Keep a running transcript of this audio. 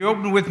You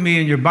open with me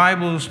in your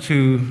Bibles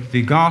to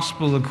the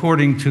Gospel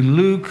according to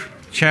Luke,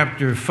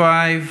 chapter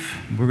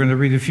 5. We're going to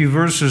read a few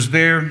verses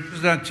there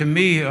that to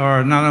me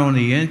are not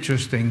only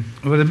interesting,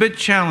 but a bit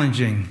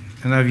challenging.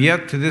 And I've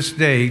yet to this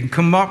day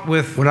come up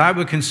with what I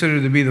would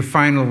consider to be the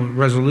final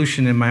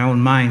resolution in my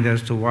own mind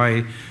as to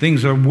why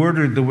things are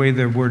worded the way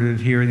they're worded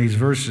here in these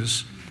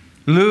verses.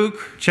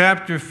 Luke,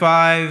 chapter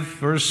 5,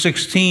 verse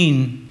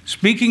 16,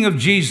 speaking of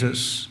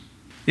Jesus,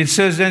 it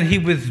says, "And he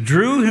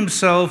withdrew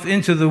himself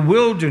into the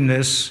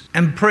wilderness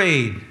and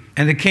prayed.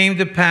 And it came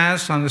to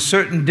pass on a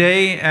certain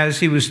day as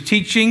he was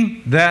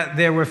teaching that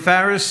there were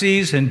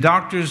Pharisees and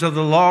doctors of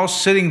the law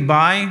sitting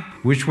by,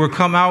 which were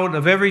come out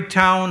of every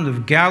town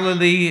of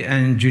Galilee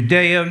and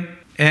Judea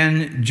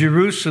and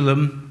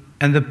Jerusalem.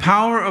 And the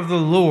power of the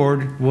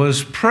Lord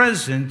was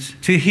present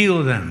to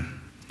heal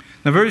them."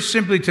 Now, very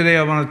simply today,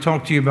 I want to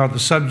talk to you about the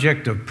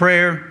subject of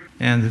prayer.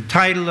 And the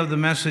title of the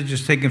message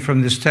is taken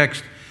from this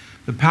text,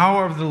 "The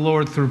Power of the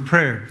Lord Through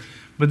Prayer."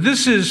 But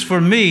this is, for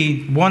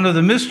me, one of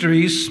the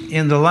mysteries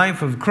in the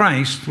life of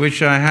Christ,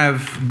 which I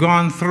have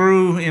gone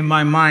through in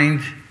my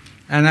mind.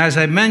 And as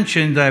I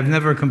mentioned, I've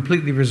never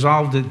completely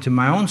resolved it to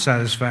my own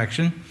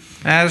satisfaction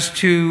as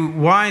to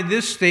why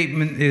this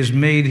statement is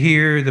made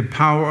here, "The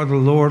power of the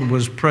Lord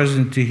was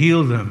present to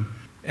heal them."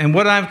 And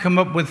what I've come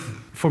up with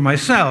for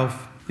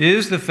myself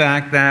is the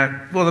fact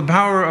that, well, the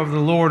power of the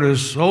Lord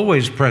is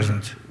always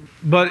present.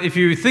 But if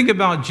you think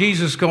about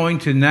Jesus going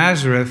to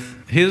Nazareth,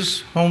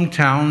 his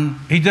hometown,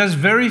 he does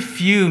very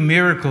few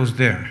miracles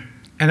there.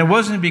 And it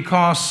wasn't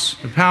because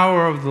the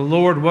power of the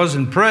Lord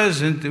wasn't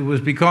present, it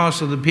was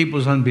because of the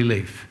people's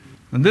unbelief.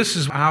 And this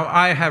is how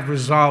I have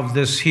resolved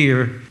this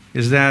here,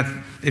 is that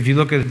if you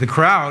look at the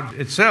crowd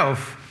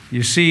itself,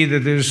 you see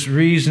that there's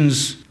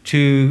reasons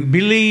to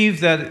believe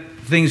that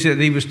things that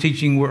he was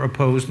teaching were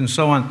opposed and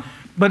so on.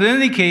 But in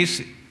any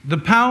case, the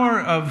power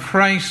of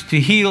Christ to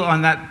heal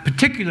on that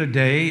particular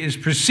day is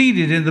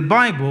preceded in the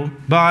Bible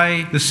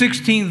by the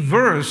 16th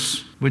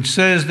verse, which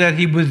says that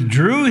he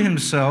withdrew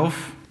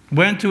himself,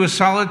 went to a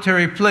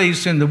solitary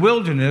place in the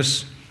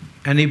wilderness,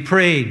 and he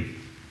prayed.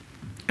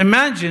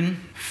 Imagine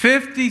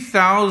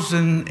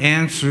 50,000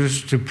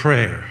 answers to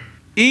prayer.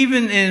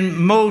 Even in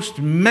most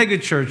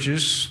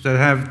megachurches that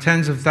have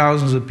tens of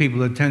thousands of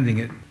people attending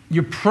it,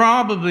 you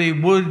probably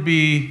would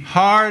be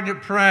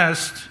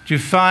hard-pressed to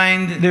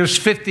find there's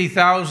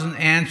 50,000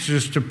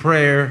 answers to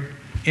prayer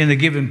in a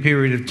given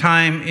period of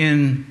time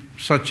in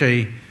such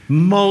a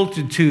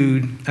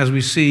multitude as we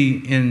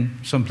see in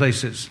some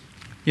places.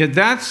 Yet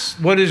that's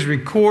what is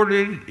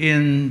recorded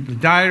in the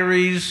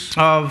diaries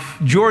of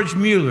George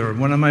Mueller,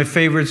 one of my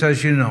favorites,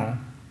 as you know.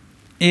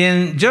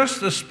 In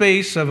just a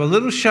space of a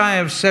little shy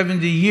of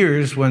 70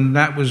 years when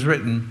that was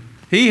written,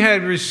 he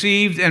had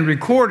received and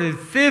recorded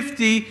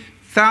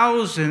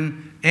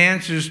 50,000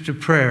 answers to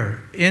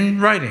prayer in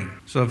writing.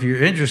 So if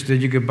you're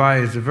interested, you could buy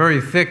it. It's a very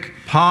thick,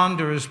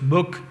 ponderous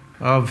book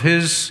of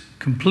his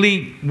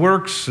complete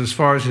works as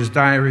far as his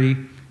diary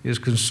is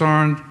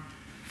concerned.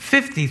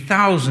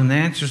 50,000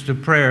 answers to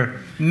prayer,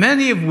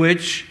 many of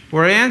which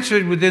were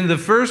answered within the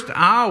first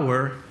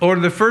hour or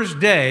the first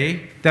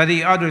day that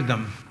he uttered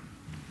them.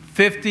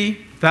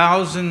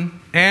 50,000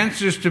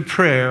 answers to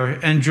prayer,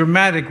 and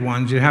dramatic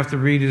ones. You have to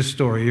read his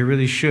story. You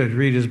really should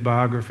read his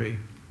biography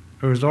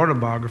or his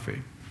autobiography,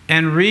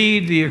 and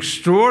read the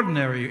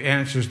extraordinary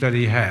answers that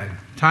he had.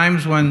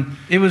 Times when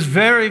it was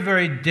very,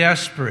 very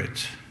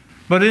desperate.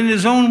 But in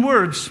his own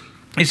words,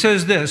 he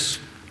says this,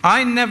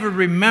 "I never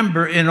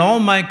remember in all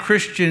my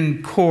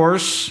Christian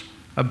course,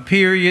 a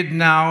period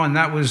now," and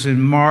that was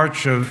in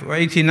March of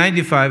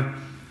 1895,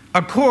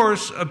 a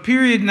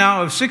period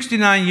now of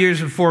 69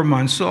 years and 4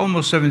 months, so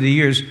almost 70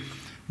 years,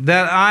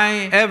 "that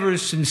I ever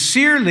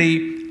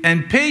sincerely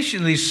and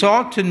patiently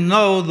sought to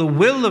know the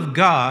will of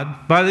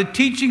God by the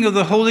teaching of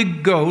the Holy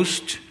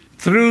Ghost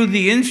through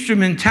the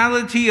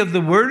instrumentality of the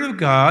Word of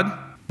God,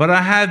 but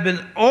I have been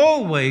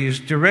always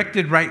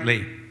directed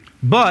rightly.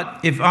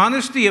 But if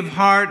honesty of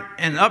heart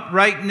and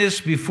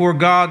uprightness before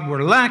God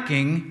were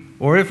lacking,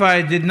 or if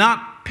I did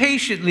not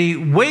patiently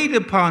wait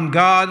upon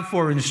God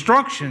for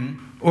instruction,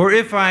 or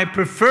if I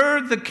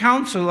preferred the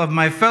counsel of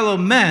my fellow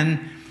men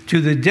to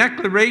the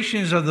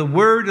declarations of the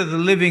Word of the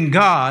living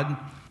God,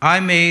 I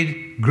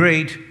made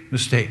great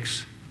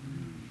mistakes."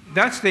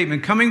 That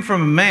statement coming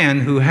from a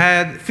man who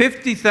had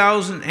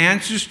 50,000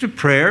 answers to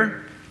prayer,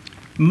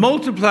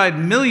 multiplied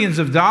millions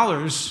of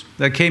dollars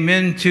that came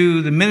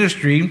into the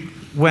ministry,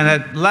 when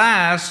at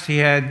last he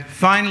had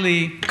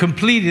finally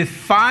completed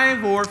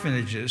 5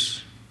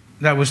 orphanages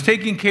that was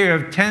taking care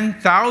of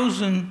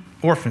 10,000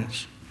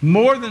 orphans,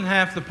 more than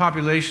half the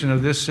population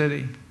of this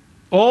city,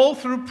 all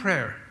through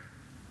prayer.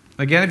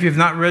 Again, if you've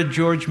not read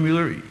George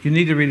Mueller, you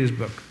need to read his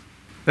book.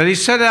 That he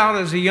set out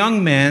as a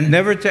young man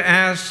never to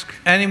ask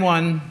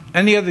anyone,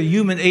 any other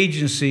human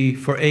agency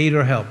for aid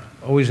or help.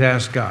 Always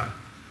ask God.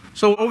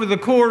 So over the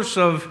course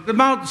of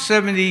about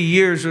 70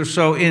 years or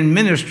so in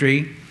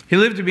ministry, he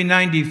lived to be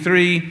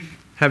 93,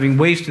 having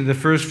wasted the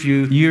first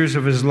few years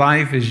of his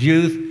life, his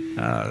youth,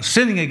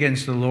 sinning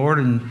against the Lord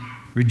and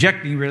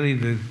rejecting really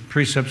the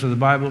precepts of the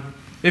Bible.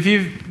 If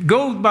you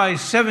go by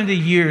 70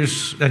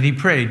 years that he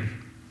prayed,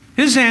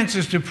 his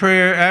answers to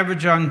prayer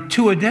average on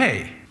 2 a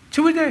day.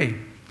 2 a day.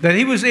 That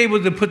he was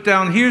able to put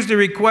down, here's the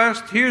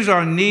request, here's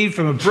our need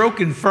from a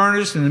broken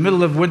furnace in the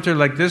middle of winter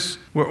like this,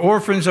 where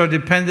orphans are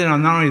dependent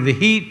on not only the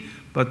heat,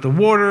 but the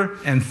water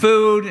and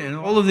food and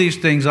all of these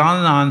things, on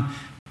and on.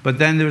 But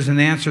then there's an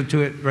answer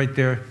to it right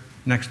there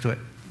next to it.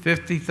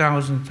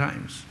 50,000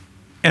 times.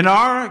 And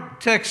our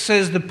text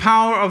says the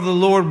power of the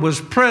Lord was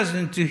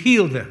present to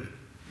heal them.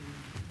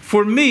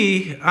 For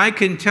me, I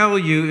can tell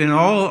you in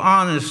all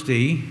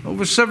honesty,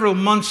 over several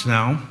months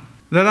now,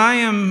 that I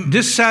am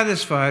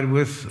dissatisfied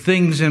with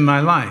things in my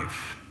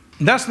life.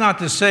 That's not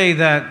to say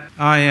that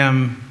I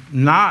am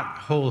not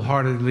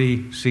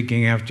wholeheartedly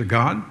seeking after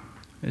God.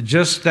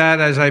 Just that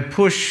as I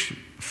push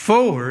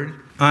forward,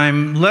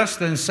 I'm less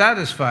than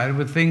satisfied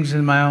with things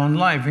in my own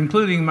life,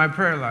 including my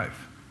prayer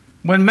life.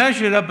 When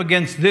measured up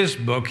against this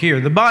book here,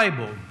 the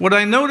Bible, what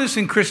I notice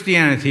in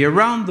Christianity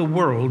around the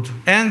world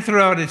and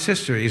throughout its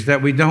history is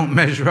that we don't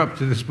measure up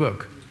to this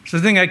book. It's the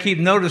thing I keep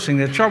noticing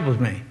that troubles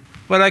me.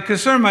 But I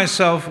concern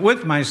myself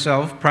with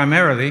myself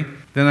primarily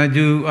than I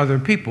do other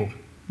people.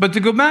 But to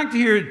go back to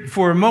here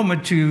for a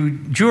moment to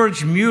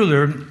George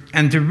Mueller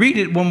and to read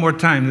it one more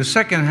time, the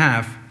second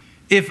half.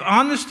 If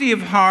honesty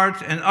of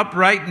heart and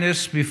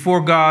uprightness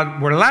before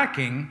God were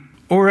lacking,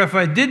 or if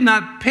I did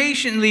not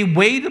patiently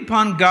wait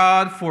upon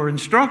God for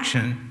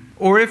instruction,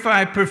 or if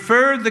I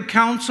preferred the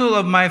counsel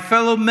of my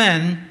fellow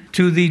men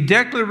to the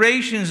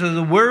declarations of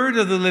the word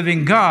of the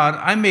living God,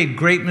 I made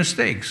great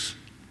mistakes.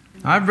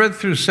 I've read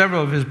through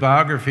several of his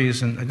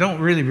biographies, and I don't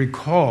really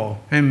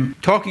recall him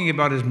talking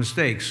about his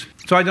mistakes,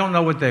 so I don't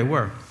know what they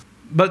were.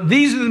 But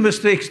these are the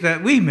mistakes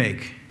that we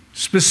make,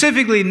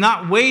 specifically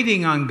not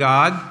waiting on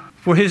God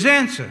for his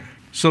answer.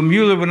 So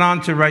Mueller went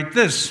on to write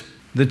this: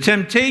 the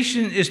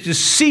temptation is to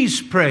cease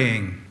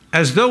praying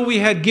as though we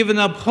had given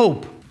up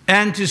hope,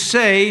 and to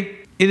say,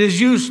 it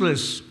is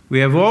useless. We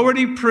have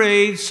already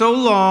prayed so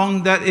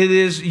long that it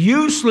is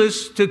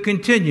useless to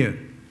continue.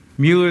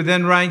 Mueller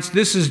then writes,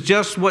 this is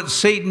just what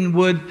Satan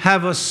would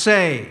have us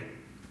say.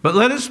 But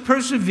let us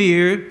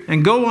persevere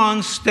and go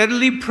on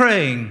steadily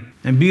praying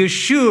and be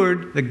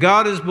assured that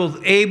God is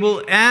both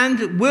able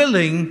and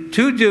willing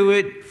to do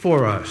it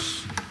for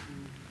us.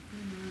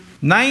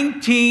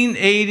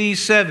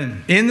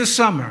 1987, in the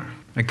summer,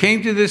 I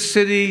came to this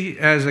city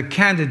as a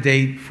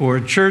candidate for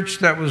a church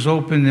that was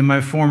open in my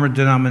former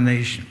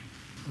denomination.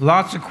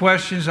 Lots of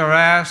questions are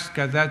asked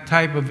at that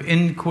type of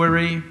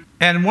inquiry.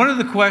 And one of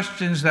the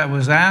questions that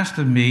was asked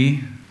of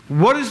me,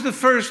 what is the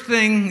first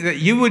thing that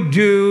you would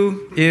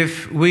do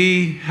if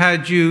we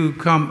had you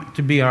come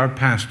to be our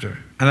pastor?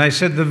 And I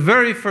said, the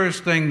very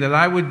first thing that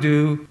I would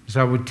do is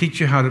I would teach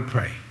you how to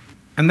pray.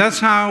 And that's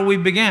how we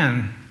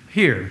began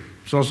here.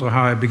 It's also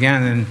how I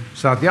began in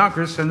South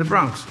Yonkers and the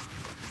Bronx.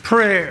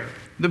 Prayer,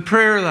 the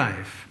prayer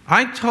life.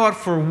 I taught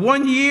for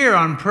 1 year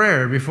on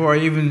prayer before I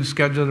even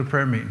scheduled a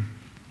prayer meeting.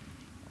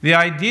 The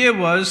idea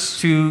was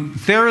to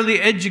thoroughly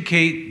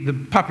educate the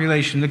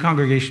population, the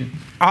congregation,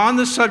 on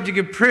the subject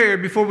of prayer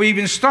before we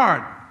even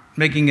start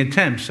making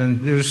attempts.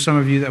 And there's some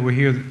of you that were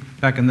here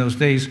back in those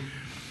days.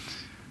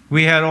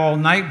 We had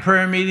all-night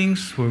prayer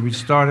meetings where we'd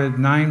start at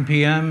 9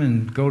 p.m.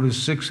 and go to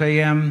 6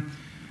 a.m.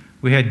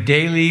 We had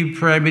daily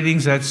prayer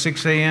meetings at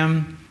 6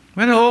 a.m.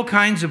 We had all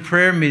kinds of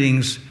prayer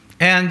meetings.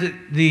 And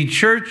the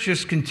church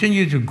just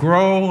continued to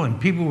grow, and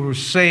people were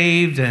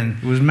saved, and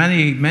there was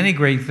many, many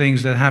great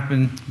things that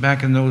happened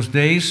back in those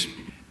days.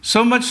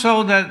 So much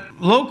so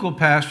that local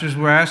pastors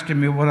were asking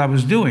me what I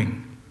was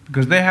doing,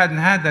 because they hadn't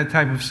had that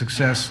type of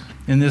success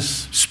in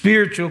this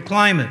spiritual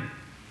climate.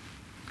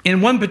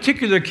 In one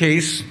particular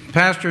case, the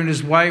pastor and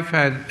his wife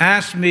had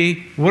asked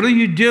me, what are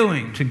you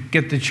doing to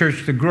get the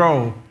church to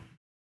grow?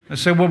 I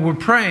said, well, we're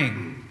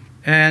praying.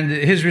 And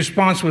his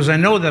response was, I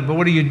know that, but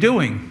what are you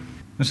doing?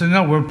 I said,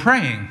 no, we're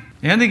praying.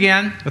 And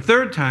again, a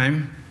third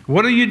time,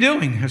 what are you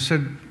doing? I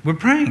said, we're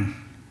praying.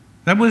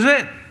 That was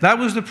it. That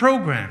was the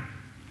program.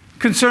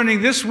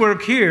 Concerning this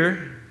work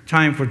here,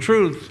 Time for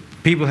Truth,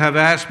 people have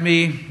asked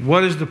me,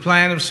 what is the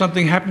plan if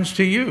something happens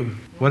to you?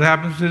 What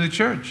happens to the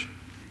church?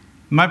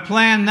 My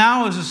plan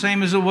now is the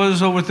same as it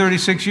was over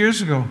 36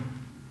 years ago.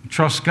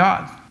 Trust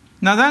God.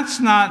 Now,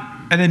 that's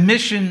not an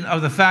admission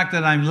of the fact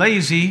that I'm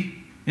lazy,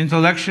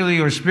 intellectually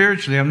or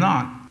spiritually. I'm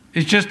not.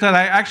 It's just that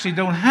I actually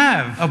don't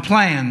have a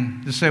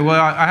plan to say,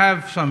 well, I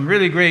have some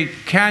really great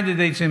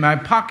candidates in my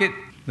pocket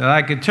that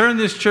I could turn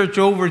this church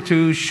over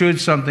to should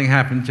something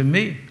happen to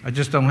me. I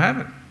just don't have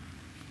it.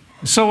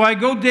 So I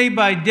go day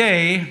by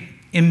day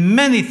in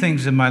many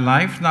things in my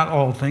life, not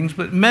all things,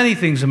 but many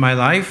things in my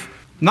life,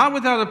 not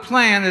without a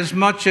plan as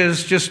much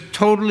as just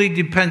totally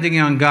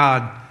depending on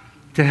God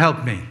to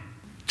help me.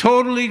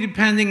 Totally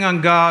depending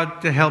on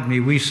God to help me.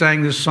 We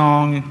sang this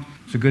song.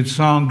 It's a good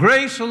song,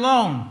 Grace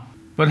Alone.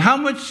 But how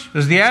much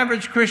does the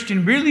average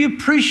Christian really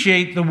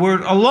appreciate the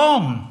word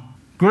alone?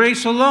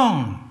 Grace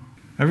alone.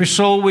 Every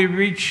soul we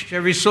reach,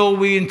 every soul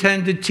we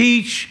intend to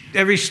teach,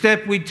 every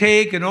step we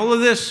take, and all of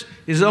this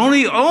is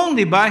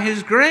only by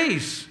His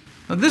grace.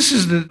 Now, this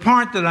is the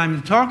part that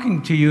I'm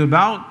talking to you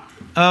about.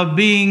 of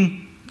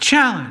being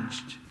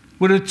challenged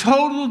with a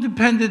total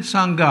dependence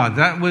on God.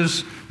 That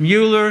was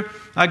Mueller.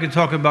 I could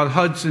talk about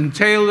Hudson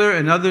Taylor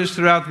and others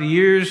throughout the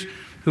years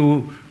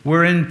who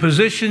were in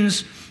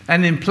positions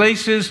and in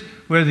places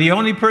where the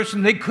only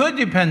person they could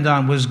depend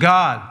on was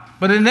God.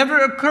 But it never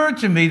occurred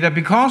to me that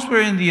because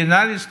we're in the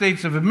United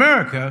States of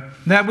America,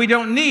 that we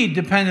don't need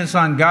dependence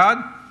on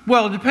God.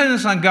 Well,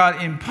 dependence on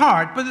God in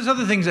part, but there's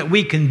other things that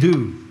we can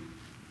do.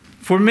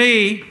 For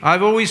me,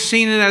 I've always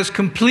seen it as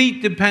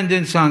complete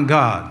dependence on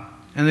God.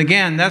 And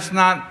again, that's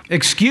not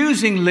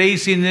excusing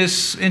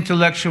laziness,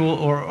 intellectual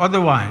or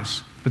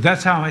otherwise, but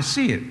that's how I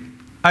see it.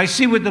 I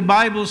see what the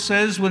Bible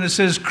says when it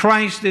says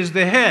Christ is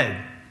the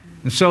head.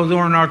 And so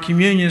during our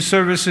communion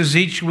services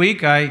each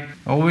week, I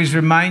always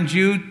remind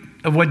you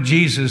of what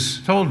Jesus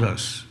told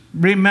us.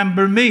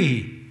 Remember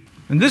me.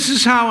 And this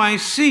is how I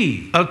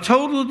see a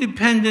total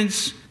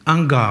dependence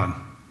on God,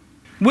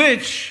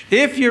 which,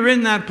 if you're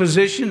in that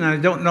position, and I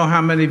don't know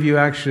how many of you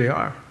actually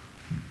are,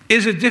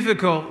 is a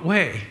difficult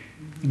way.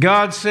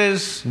 God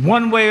says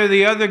one way or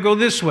the other, go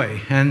this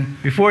way.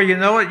 And before you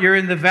know it, you're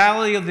in the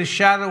valley of the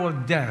shadow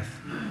of death.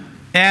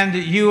 And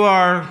you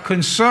are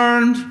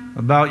concerned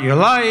about your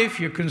life.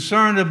 You're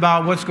concerned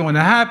about what's going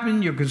to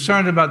happen. You're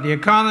concerned about the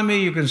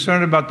economy. You're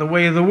concerned about the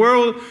way of the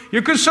world.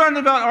 You're concerned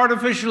about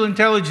artificial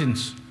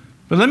intelligence.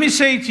 But let me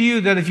say to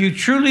you that if you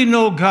truly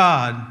know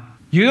God,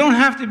 you don't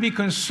have to be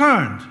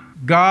concerned.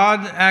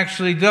 God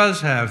actually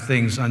does have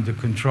things under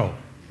control.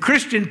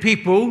 Christian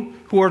people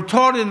who are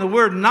taught in the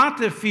Word not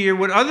to fear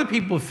what other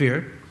people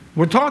fear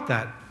were taught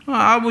that. Well,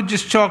 I would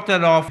just chalk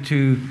that off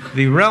to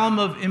the realm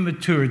of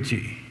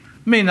immaturity.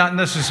 It may not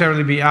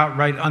necessarily be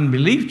outright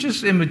unbelief,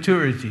 just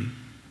immaturity.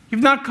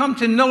 You've not come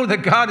to know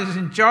that God is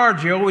in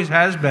charge. He always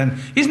has been.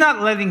 He's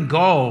not letting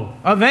go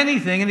of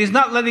anything, and He's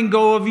not letting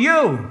go of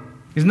you.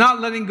 He's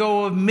not letting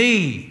go of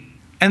me.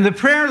 And the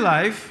prayer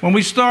life, when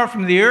we start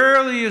from the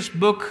earliest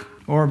book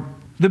or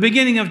the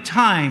beginning of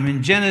time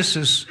in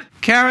Genesis,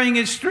 carrying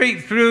it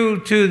straight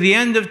through to the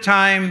end of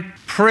time,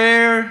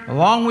 prayer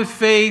along with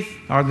faith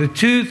are the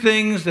two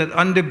things that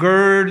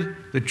undergird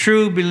the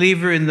true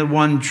believer in the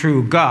one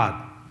true God.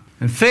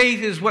 And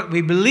faith is what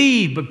we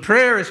believe, but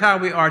prayer is how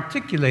we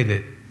articulate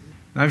it.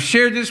 And I've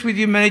shared this with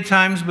you many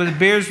times, but it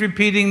bears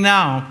repeating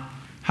now.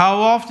 How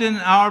often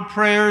our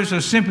prayers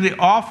are simply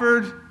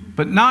offered,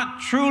 but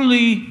not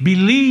truly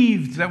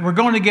believed that we're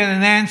going to get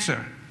an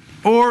answer.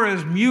 Or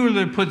as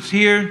Mueller puts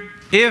here,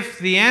 if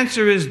the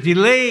answer is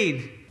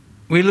delayed,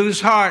 we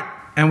lose heart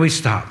and we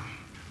stop.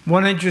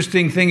 One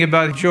interesting thing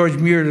about George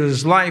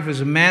Mueller's life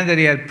is a man that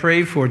he had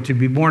prayed for to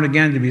be born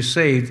again, to be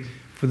saved,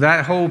 for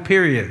that whole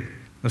period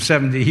of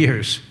 70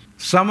 years.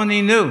 Someone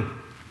he knew.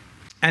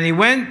 And he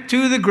went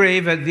to the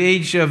grave at the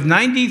age of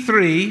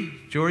 93,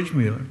 George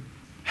Mueller,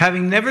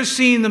 having never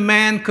seen the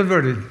man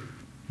converted.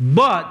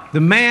 But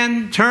the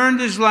man turned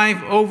his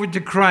life over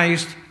to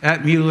Christ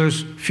at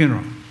Mueller's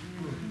funeral.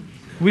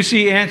 We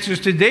see answers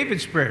to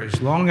David's prayers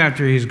long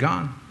after he's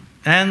gone,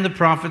 and the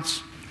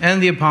prophets,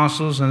 and the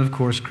apostles, and of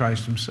course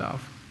Christ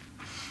himself.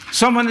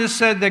 Someone has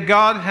said that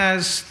God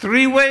has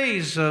three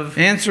ways of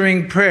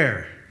answering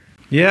prayer: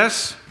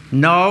 yes,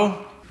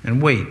 no,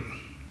 and wait.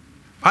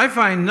 I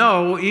find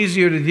no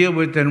easier to deal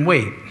with than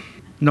wait.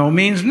 No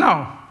means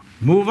no.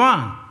 Move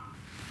on.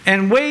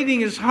 And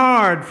waiting is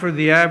hard for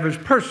the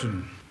average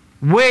person.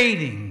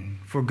 Waiting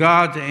for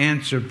God to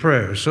answer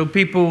prayer. So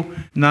people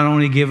not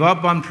only give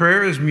up on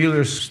prayer, as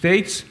Mueller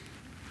states,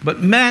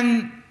 but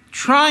men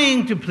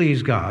trying to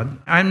please God.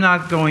 I'm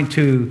not going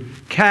to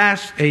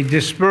cast a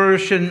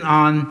dispersion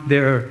on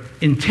their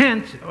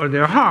intent or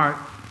their heart.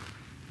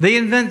 They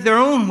invent their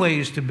own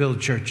ways to build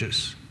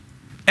churches.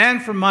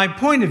 And from my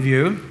point of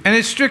view, and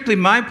it's strictly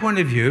my point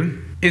of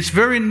view, it's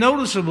very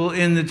noticeable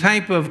in the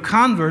type of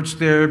converts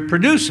they're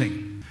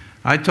producing.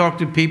 I talk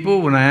to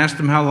people when I ask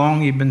them how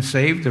long you've been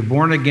saved. They're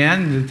born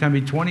again. They tell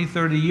me 20,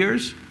 30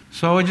 years.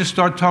 So I just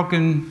start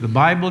talking the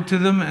Bible to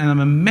them, and I'm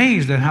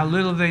amazed at how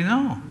little they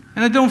know.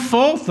 And I don't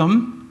fault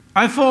them.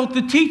 I fault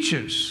the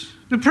teachers,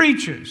 the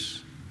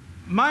preachers.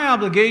 My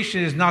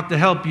obligation is not to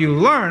help you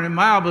learn, and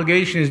my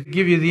obligation is to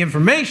give you the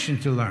information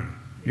to learn.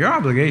 Your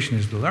obligation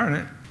is to learn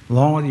it,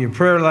 along with your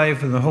prayer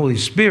life and the Holy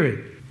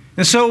Spirit.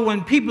 And so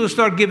when people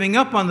start giving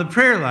up on the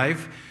prayer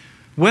life,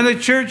 when a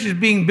church is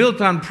being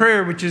built on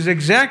prayer, which is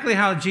exactly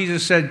how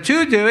Jesus said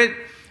to do it,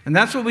 and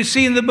that's what we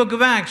see in the book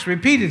of Acts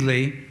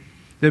repeatedly,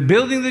 they're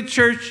building the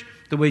church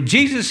the way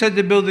Jesus said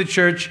to build the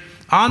church,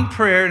 on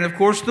prayer, and of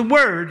course the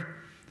Word,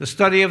 the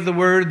study of the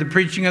Word, the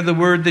preaching of the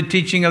Word, the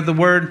teaching of the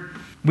Word.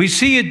 We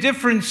see a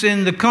difference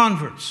in the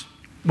converts.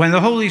 When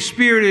the Holy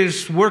Spirit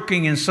is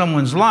working in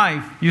someone's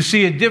life, you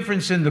see a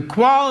difference in the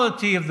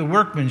quality of the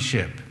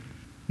workmanship,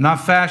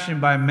 not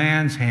fashioned by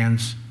man's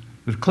hands,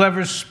 with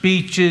clever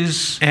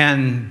speeches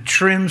and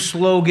trim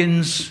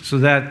slogans so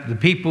that the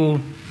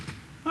people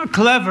are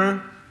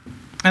clever.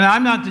 And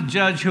I'm not to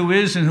judge who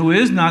is and who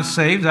is not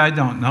saved. I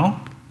don't know.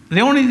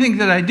 The only thing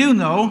that I do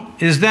know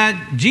is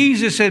that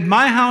Jesus said,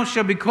 "My house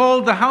shall be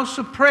called the house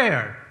of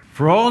prayer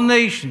for all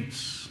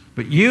nations.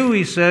 But you,"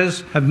 he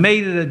says, "have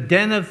made it a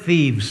den of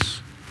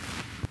thieves."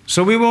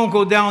 So we won't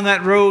go down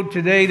that road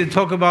today to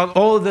talk about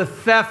all the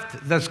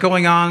theft that's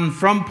going on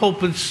from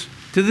pulpits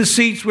to the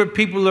seats where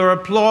people are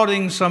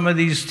applauding some of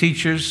these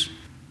teachers.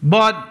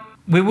 But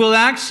we will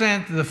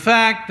accent the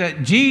fact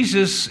that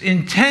Jesus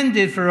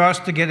intended for us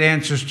to get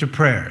answers to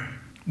prayer.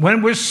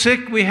 When we're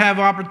sick, we have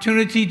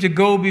opportunity to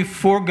go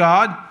before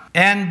God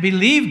and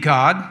believe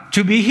God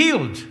to be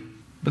healed.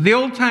 But the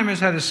old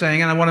timers had a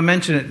saying, and I want to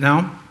mention it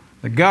now,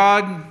 that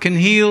God can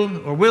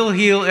heal or will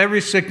heal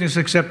every sickness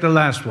except the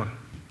last one.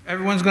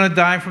 Everyone's going to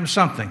die from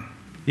something.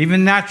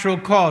 Even natural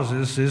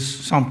causes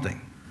is something.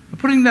 But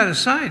putting that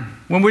aside,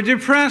 when we're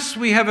depressed,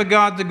 we have a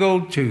God to go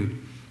to.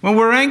 When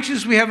we're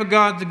anxious, we have a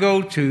God to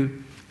go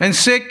to. And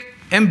sick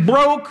and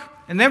broke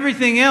and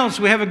everything else,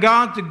 we have a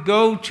God to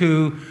go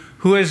to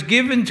who has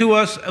given to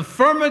us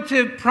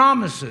affirmative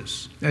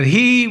promises that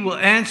He will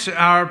answer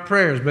our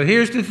prayers. But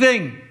here's the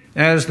thing.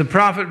 As the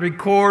prophet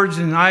records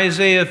in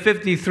Isaiah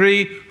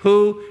 53,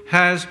 who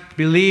has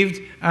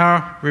believed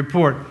our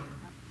report?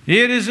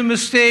 It is a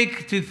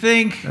mistake to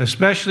think,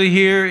 especially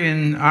here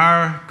in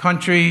our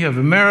country of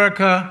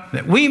America,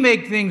 that we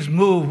make things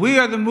move. We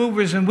are the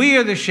movers and we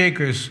are the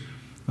shakers.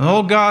 And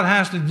all God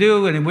has to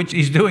do, and which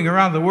He's doing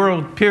around the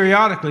world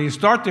periodically, is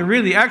start to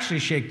really actually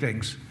shake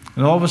things.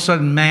 And all of a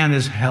sudden, man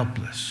is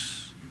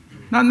helpless.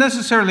 Not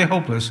necessarily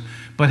hopeless,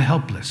 but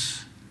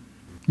helpless.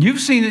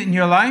 You've seen it in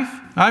your life.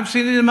 I've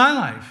seen it in my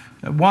life.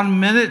 At 1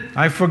 minute,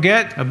 I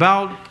forget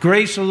about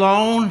grace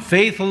alone,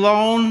 faith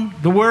alone,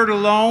 the Word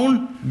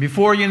alone.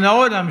 Before you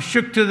know it, I'm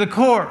shook to the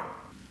core,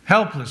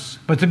 helpless.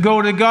 But to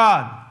go to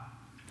God.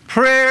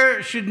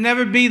 Prayer should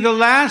never be the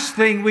last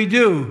thing we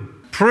do.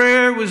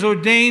 Prayer was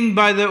ordained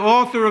by the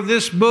author of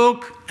this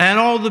book and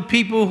all the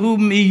people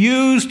whom He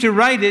used to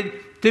write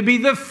it to be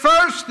the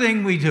first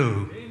thing we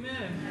do.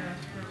 Amen.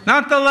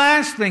 Not the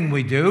last thing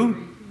we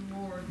do.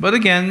 But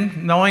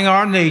again, knowing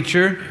our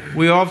nature,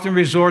 we often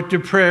resort to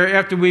prayer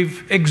after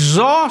we've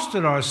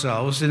exhausted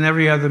ourselves in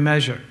every other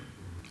measure.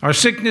 Our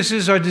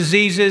sicknesses, our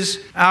diseases,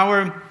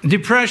 our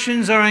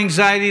depressions, our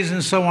anxieties,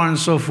 and so on and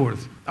so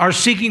forth. Our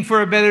seeking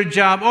for a better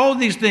job, all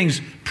these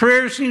things.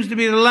 Prayer seems to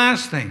be the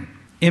last thing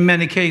in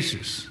many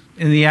cases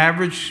in the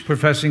average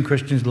professing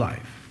Christian's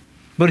life.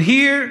 But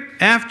here,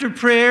 after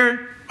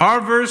prayer, our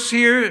verse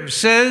here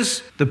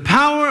says, the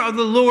power of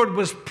the Lord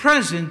was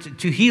present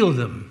to heal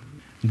them.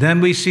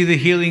 Then we see the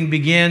healing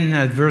begin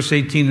at verse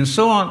 18 and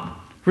so on.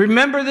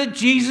 Remember that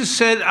Jesus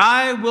said,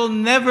 I will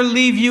never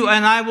leave you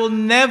and I will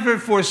never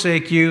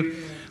forsake you.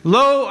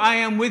 Lo, I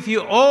am with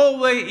you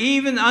always,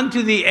 even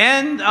unto the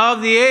end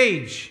of the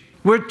age.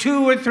 Where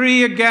 2 or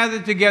 3 are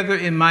gathered together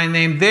in my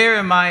name, there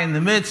am I in the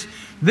midst.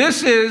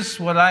 This is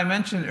what I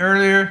mentioned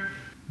earlier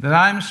that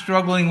I'm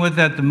struggling with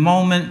at the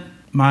moment,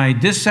 my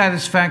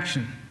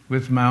dissatisfaction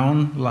with my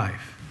own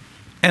life.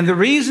 And the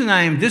reason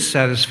I am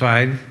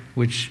dissatisfied,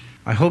 which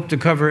I hope to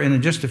cover in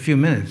just a few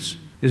minutes,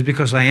 is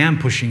because I am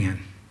pushing in.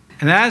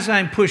 And as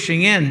I'm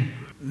pushing in,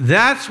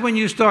 that's when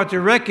you start to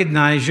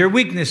recognize your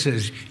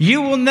weaknesses.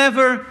 You will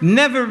never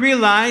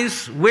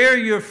realize where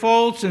your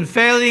faults and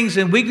failings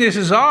and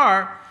weaknesses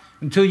are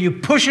until you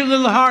push a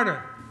little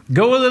harder,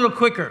 go a little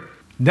quicker.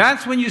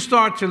 That's when you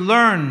start to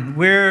learn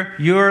where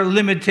your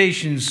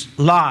limitations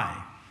lie.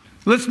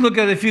 Let's look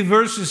at a few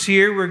verses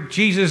here where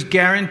Jesus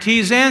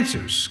guarantees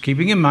answers,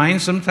 keeping in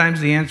mind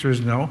sometimes the answer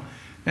is no,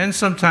 and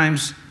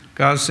sometimes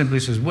God simply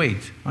says,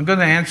 wait. I'm going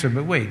to answer,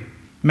 but wait.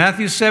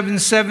 Matthew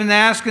 7:7,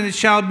 ask and it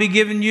shall be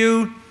given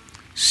you.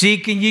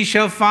 Seek and ye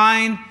shall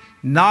find.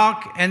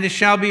 Knock and it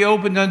shall be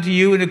opened unto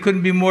you. And it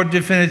couldn't be more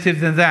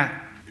definitive than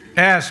that.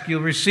 Ask,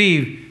 you'll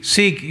receive.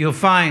 Seek, you'll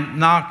find.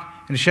 Knock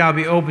and it shall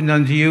be opened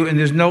unto you. And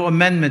there's no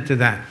amendment to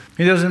that.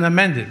 He doesn't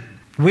amend it.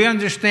 We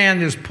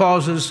understand there's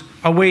pauses,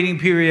 a waiting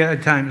period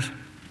at times.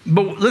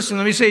 But listen,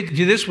 let me say it to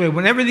you this way.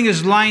 When everything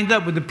is lined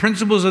up with the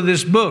principles of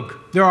this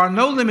book, there are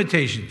no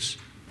limitations.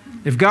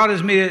 If God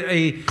has made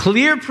a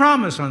clear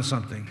promise on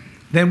something,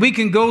 then we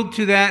can go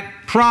to that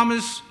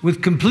promise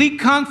with complete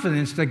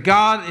confidence that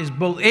God is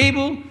both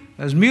able,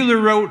 as Mueller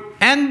wrote,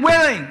 and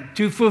willing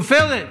to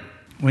fulfill it.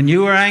 When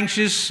you are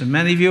anxious, and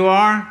many of you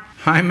are,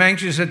 I'm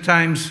anxious at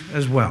times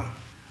as well.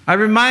 I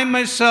remind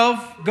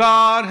myself,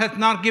 God hath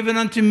not given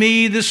unto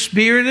me the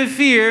spirit of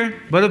fear,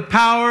 but of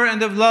power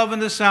and of love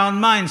and a sound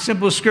mind.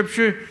 Simple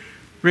scripture,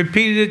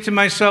 repeated it to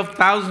myself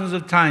thousands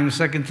of times,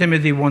 2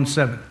 Timothy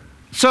 1:7.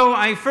 So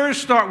I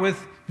first start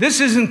with,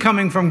 this isn't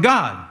coming from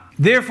God.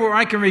 Therefore,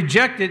 I can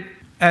reject it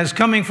as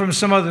coming from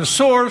some other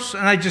source,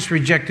 and I just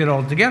reject it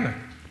altogether.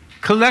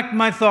 Collect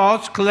my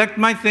thoughts, collect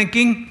my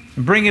thinking,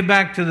 and bring it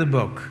back to the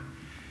book.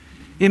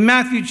 In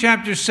Matthew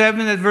chapter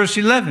 7 at verse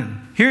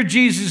 11, here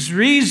Jesus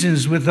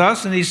reasons with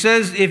us, and he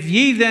says, if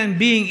ye then,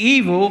 being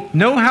evil,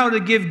 know how to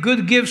give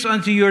good gifts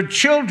unto your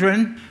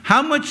children,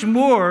 how much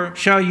more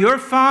shall your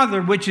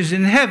Father which is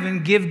in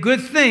heaven give good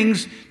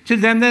things to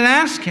them that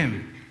ask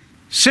him?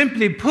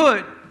 Simply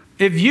put,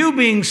 if you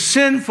being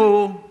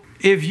sinful,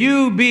 if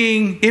you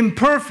being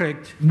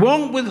imperfect,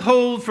 won't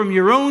withhold from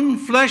your own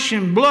flesh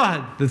and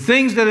blood the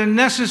things that are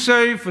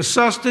necessary for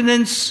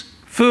sustenance,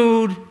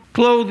 food,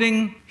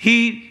 clothing,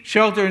 heat,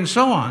 shelter, and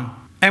so on,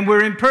 and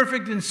we're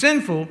imperfect and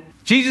sinful,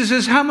 Jesus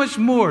says, how much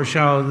more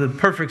shall the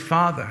perfect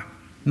Father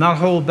not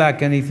hold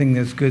back anything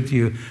that's good to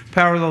you?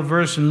 Parallel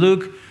verse in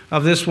Luke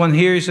of this one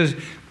here, he says,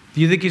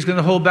 do you think he's going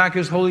to hold back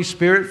his Holy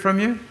Spirit from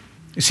you?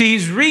 You see,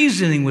 he's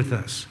reasoning with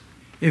us.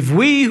 If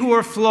we who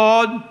are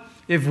flawed,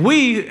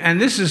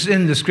 and this is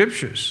in the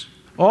scriptures,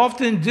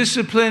 often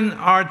discipline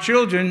our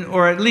children,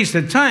 or at least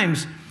at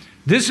times,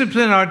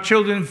 discipline our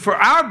children for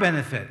our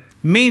benefit.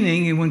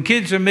 Meaning, when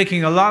kids are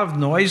making a lot of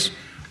noise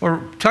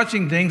or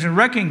touching things and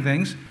wrecking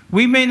things,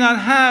 we may not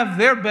have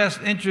their best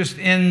interest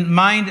in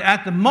mind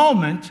at the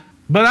moment,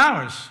 but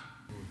ours.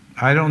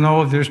 I don't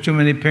know if there's too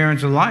many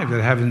parents alive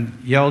that haven't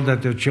yelled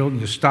at their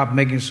children to stop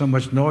making so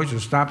much noise or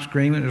stop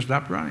screaming or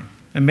stop running.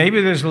 And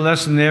maybe there's a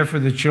lesson there for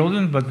the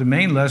children, but the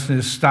main lesson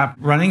is stop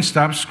running,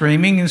 stop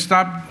screaming, and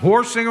stop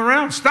horsing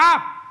around.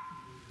 Stop!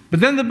 But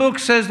then the book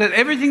says that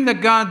everything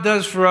that God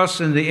does for us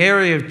in the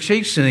area of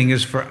chastening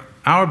is for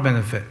our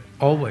benefit,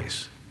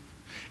 always.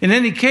 In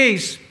any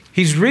case,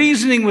 he's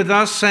reasoning with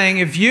us, saying,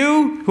 if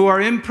you who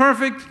are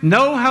imperfect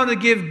know how to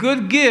give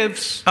good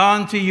gifts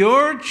unto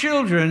your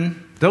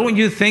children, don't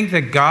you think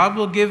that God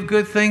will give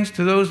good things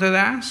to those that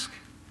ask?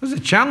 There's a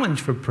challenge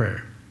for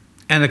prayer,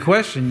 and a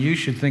question you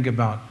should think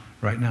about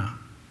right now.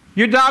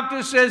 Your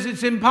doctor says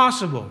it's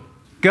impossible.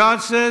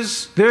 God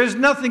says there is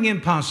nothing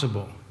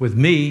impossible with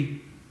me.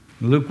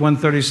 Luke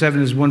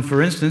 1:37 is one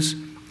for instance.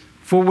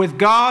 For with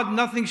God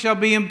nothing shall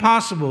be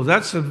impossible.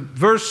 That's a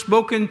verse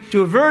spoken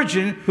to a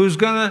virgin who's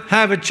going to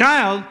have a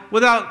child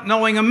without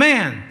knowing a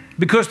man,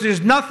 because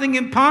there's nothing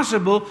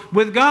impossible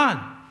with God.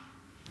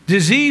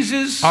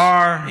 Diseases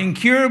are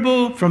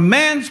incurable from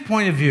man's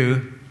point of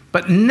view,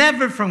 but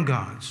never from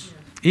God's.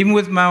 Even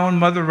with my own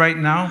mother right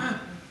now,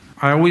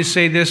 I always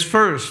say this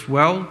first.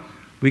 Well,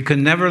 we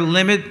can never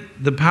limit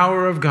the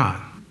power of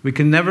God. We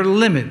can never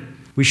limit.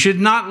 We should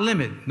not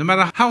limit. No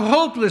matter how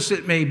hopeless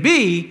it may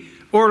be,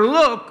 or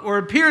look, or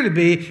appear to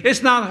be,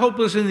 it's not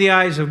hopeless in the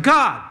eyes of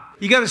God.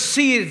 You got to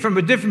see it from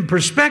a different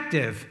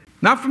perspective.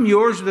 Not from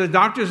yours or the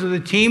doctors or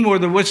the team or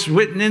what's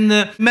written in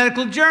the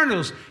medical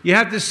journals. You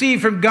have to see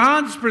from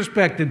God's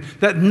perspective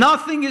that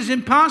nothing is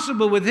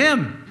impossible with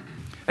him.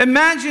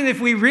 Imagine if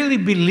we really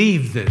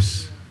believed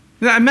this.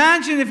 Now,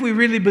 imagine if we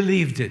really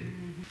believed it.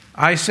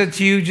 I said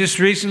to you just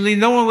recently,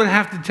 no one would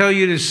have to tell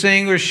you to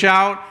sing or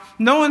shout.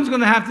 No one's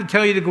going to have to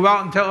tell you to go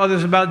out and tell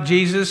others about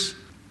Jesus.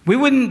 We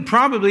wouldn't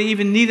probably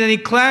even need any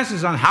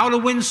classes on how to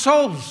win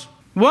souls.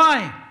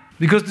 Why?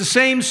 Because the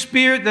same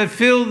spirit that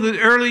filled the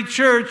early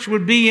church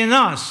would be in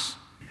us.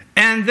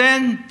 And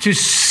then to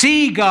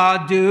see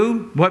God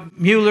do what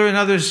Mueller and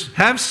others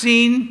have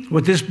seen,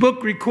 what this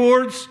book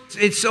records,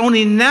 it's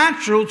only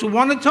natural to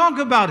want to talk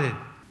about it.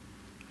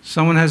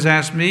 Someone has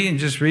asked me, and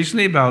just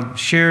recently, about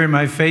sharing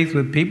my faith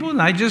with people,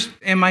 and I just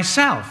am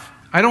myself.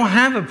 I don't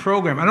have a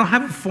program. I don't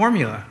have a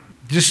formula.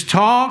 Just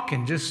talk,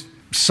 and just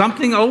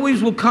something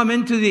always will come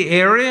into the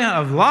area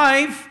of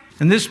life,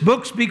 and this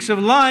book speaks of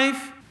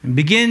life, and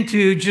begin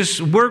to just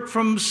work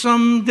from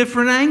some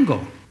different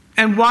angle.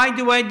 And why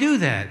do I do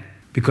that?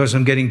 Because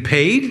I'm getting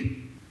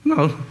paid?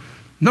 No.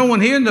 No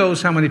one here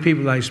knows how many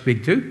people I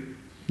speak to.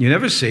 You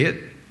never see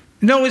it.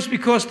 No, it's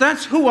because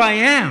that's who I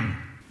am.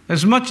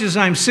 As much as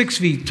I'm 6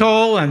 feet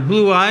tall and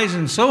blue eyes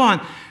and so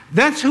on,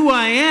 that's who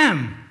I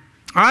am.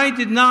 I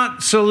did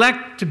not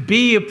select to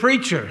be a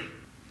preacher.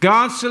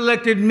 God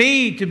selected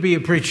me to be a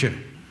preacher.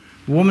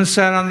 A woman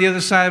sat on the other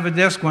side of a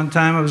desk one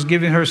time. I was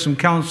giving her some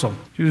counsel.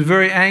 She was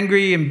very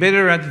angry and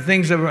bitter at the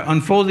things that were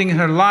unfolding in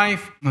her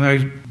life. And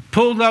I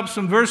pulled up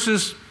some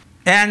verses,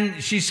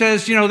 and she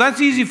says, that's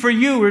easy for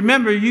you.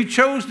 Remember, you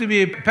chose to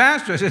be a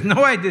pastor. I said,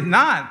 no, I did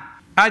not.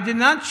 I did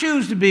not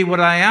choose to be what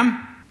I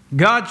am.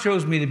 God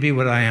chose me to be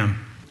what I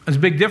am. There's a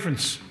big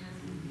difference.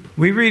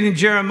 We read in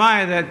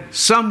Jeremiah that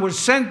some were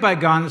sent by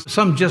God,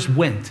 some just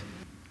went.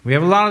 We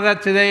have a lot of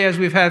that today, as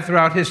we've had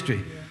throughout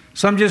history.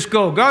 Some just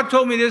go, God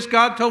told me this,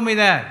 God told me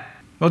that.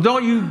 Well,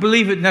 don't you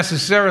believe it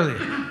necessarily.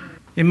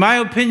 In my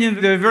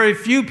opinion, there are very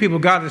few people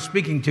God is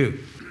speaking to.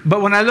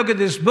 But when I look at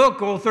this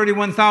book, all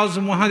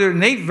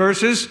 31,108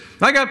 verses,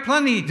 I got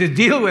plenty to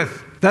deal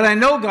with that I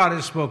know God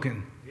has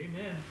spoken.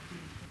 Amen.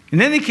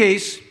 In any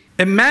case,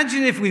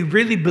 imagine if we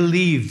really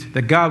believed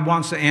that God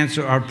wants to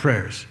answer our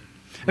prayers.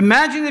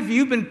 Imagine if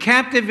you've been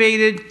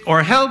captivated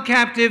or held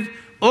captive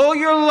all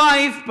your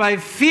life by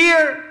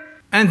fear,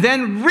 and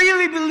then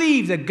really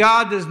believe that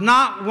God does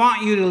not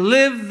want you to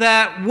live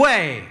that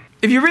way.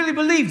 If you really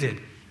believed it,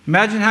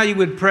 imagine how you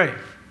would pray.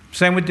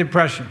 Same with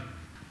depression.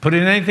 Put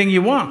in anything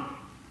you want,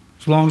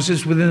 as long as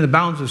it's within the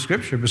bounds of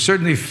Scripture. But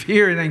certainly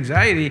fear and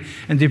anxiety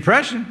and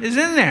depression is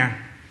in there.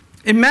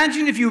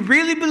 Imagine if you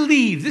really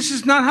believe this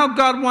is not how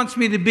God wants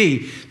me to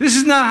be. This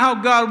is not how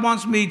God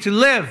wants me to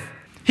live.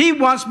 He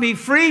wants me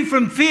free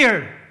from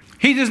fear.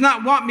 He does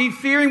not want me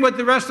fearing what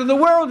the rest of the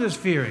world is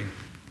fearing.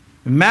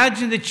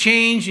 Imagine the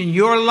change in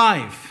your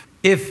life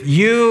if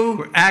you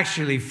were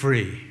actually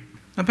free.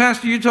 Now,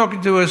 Pastor, you're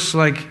talking to us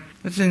like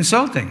that's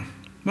insulting.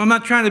 Well, I'm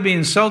not trying to be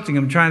insulting.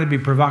 I'm trying to be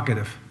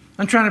provocative.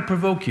 I'm trying to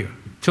provoke you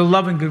to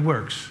love and good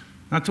works,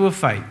 not to a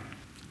fight.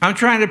 I'm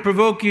trying to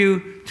provoke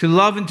you to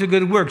love and to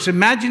good works.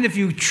 Imagine if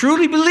you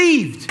truly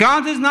believed.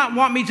 God does not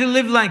want me to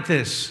live like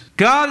this.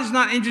 God is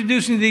not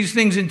introducing these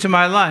things into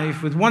my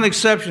life, with one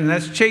exception,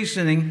 that's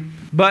chastening.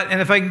 And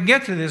if I can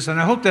get to this,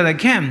 and I hope that I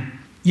can,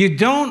 you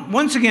don't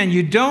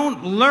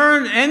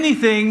learn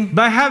anything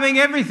by having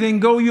everything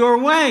go your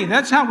way.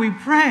 That's how we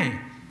pray.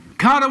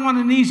 God, I want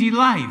an easy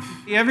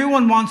life.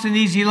 Everyone wants an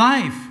easy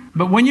life.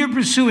 But when you're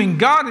pursuing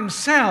God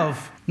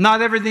himself,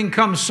 not everything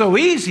comes so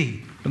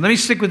easy. But let me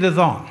stick with the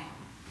thought.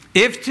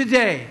 If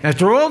today,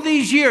 after all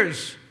these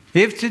years,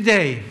 if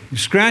today you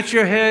scratch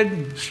your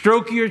head,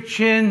 stroke your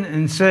chin,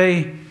 and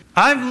say,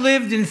 I've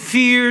lived in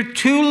fear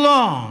too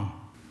long,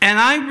 and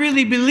I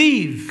really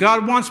believe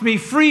God wants me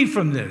free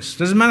from this.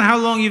 Doesn't matter how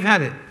long you've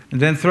had it. And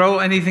then throw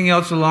anything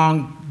else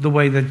along the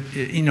way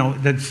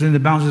that, that's in the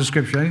bounds of the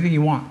Scripture, anything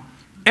you want.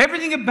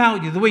 Everything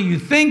about you, the way you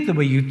think, the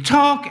way you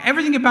talk,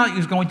 everything about you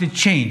is going to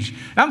change.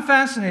 I'm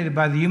fascinated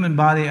by the human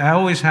body. I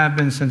always have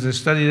been since I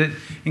studied it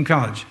in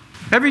college.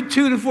 Every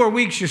 2 to 4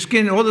 weeks, your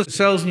skin, all the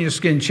cells in your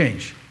skin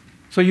change.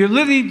 So you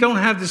literally don't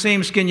have the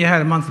same skin you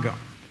had a month ago.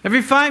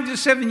 Every 5 to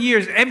 7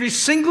 years, every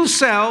single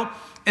cell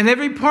and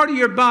every part of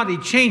your body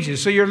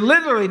changes. So you're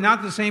literally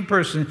not the same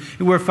person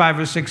you were 5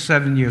 or 6,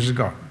 7 years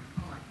ago.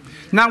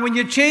 Now, when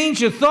you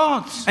change your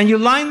thoughts and you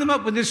line them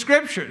up with the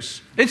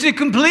Scriptures, it's a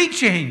complete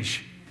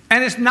change.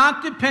 And it's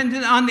not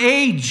dependent on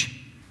age.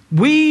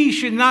 We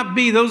should not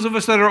be, those of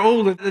us that are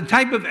older, the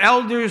type of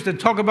elders that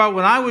talk about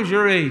when I was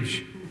your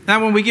age.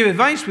 Now, when we give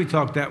advice, we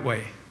talk that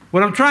way.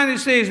 What I'm trying to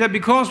say is that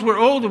because we're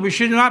older, we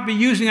should not be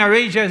using our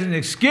age as an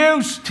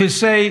excuse to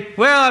say,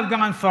 well, I've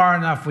gone far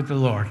enough with the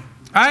Lord.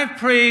 I've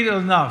prayed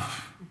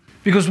enough.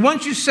 Because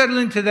once you settle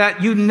into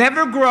that, you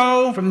never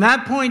grow from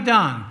that point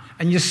on.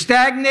 And you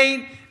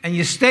stagnate, and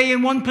you stay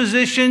in one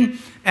position,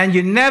 and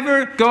you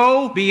never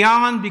go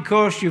beyond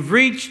because you've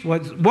reached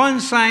what one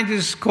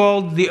scientist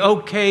called the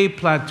okay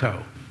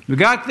plateau. We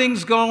got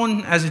things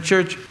going as a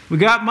church. We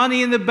got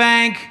money in the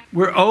bank.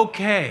 We're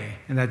okay.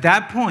 And at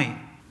that point,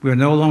 we're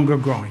no longer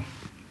growing.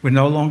 We're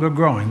no longer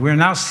growing. We're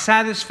now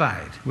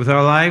satisfied with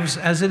our lives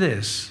as it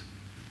is.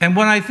 And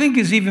what I think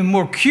is even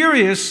more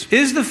curious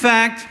is the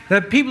fact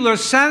that people are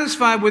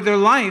satisfied with their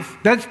life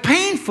that's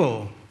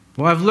painful.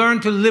 Well, I've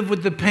learned to live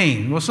with the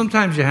pain. Well,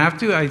 sometimes you have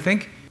to, I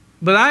think.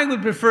 But I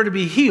would prefer to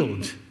be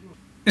healed.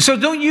 And so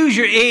don't use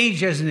your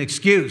age as an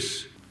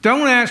excuse.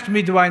 Don't ask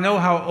me, do I know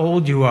how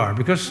old you are?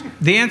 Because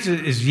the answer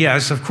is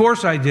yes, of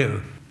course I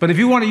do. But if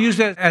you want to use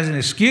that as an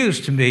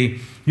excuse to me,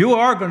 you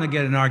are going to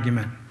get an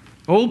argument.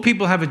 Old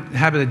people have a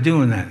habit of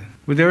doing that.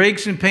 With their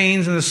aches and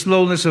pains and the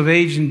slowness of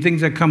age and things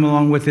that come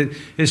along with it,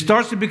 it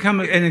starts to become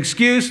an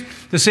excuse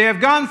to say,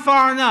 I've gone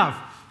far enough.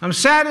 I'm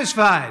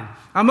satisfied.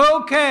 I'm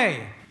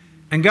okay.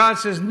 And God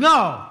says,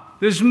 no,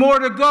 there's more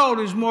to go.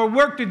 There's more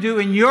work to do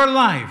in your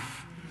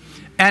life.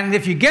 And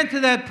if you get to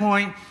that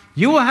point,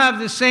 you will have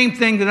the same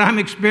thing that I'm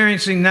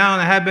experiencing now,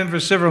 and I have been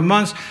for several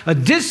months, a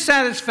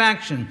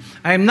dissatisfaction.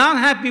 I am not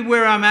happy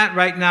where I'm at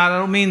right now. I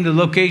don't mean the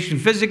location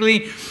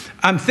physically.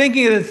 I'm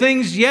thinking of the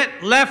things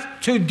yet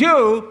left to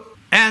do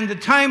and the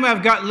time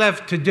I've got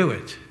left to do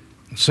it.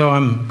 So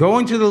I'm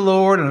going to the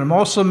Lord, and I'm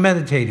also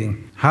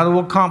meditating how to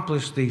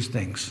accomplish these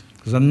things.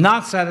 Because I'm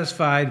not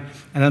satisfied,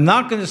 and I'm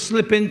not going to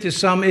slip into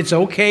some it's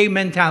okay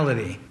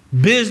mentality.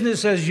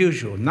 Business as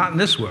usual, not in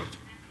this world.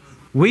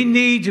 We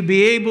need to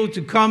be able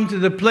to come to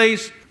the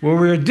place where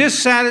we're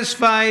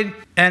dissatisfied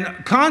and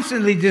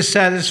constantly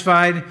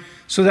dissatisfied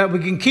so that we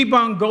can keep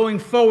on going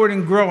forward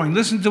and growing.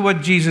 Listen to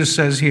what Jesus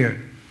says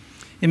here.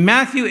 In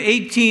Matthew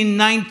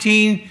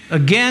 18:19,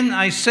 again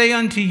I say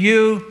unto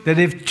you that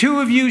if two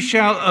of you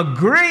shall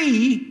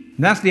agree,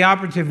 that's the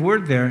operative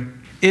word there,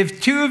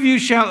 if two of you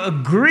shall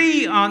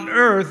agree on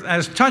earth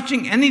as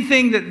touching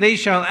anything that they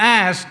shall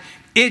ask,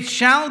 it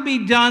shall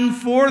be done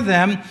for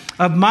them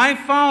of my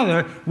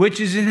Father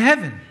which is in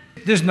heaven.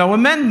 There's no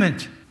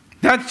amendment.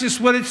 That's just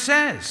what it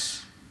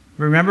says.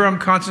 Remember, I'm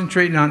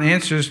concentrating on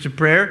answers to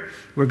prayer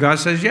where God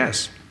says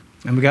yes.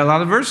 And we got a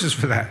lot of verses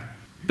for that.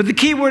 But the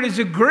key word is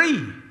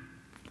agree.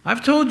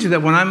 I've told you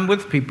that when I'm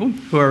with people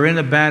who are in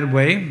a bad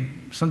way,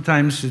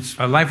 sometimes it's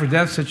a life or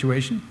death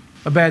situation,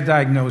 a bad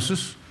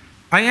diagnosis,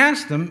 I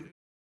ask them,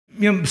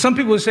 some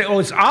people will say, oh,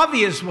 it's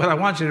obvious what I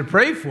want you to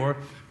pray for,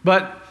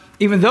 but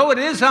even though it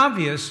is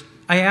obvious,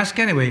 I ask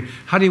anyway,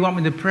 how do you want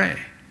me to pray?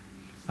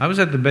 I was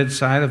at the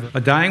bedside of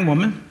a dying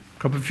woman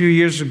a few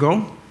years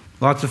ago.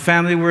 Lots of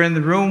family were in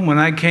the room. When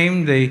I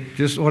came, they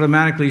just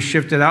automatically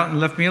shifted out and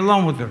left me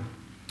alone with her.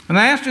 And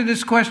I asked her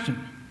this question.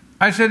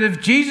 I said,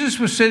 if Jesus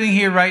was sitting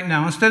here right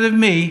now instead of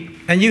me,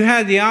 and you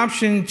had the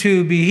option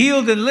to be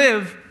healed and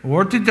live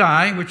or to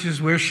die, which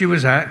is where she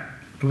was at,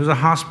 it was a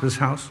hospice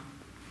house,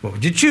 what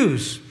would you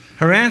choose?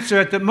 Her answer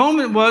at the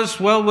moment was,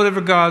 well,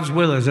 whatever God's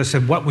will is. I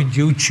said, what would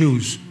you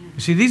choose? You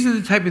see, these are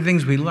the type of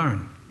things we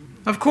learn.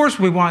 Of course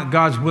we want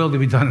God's will to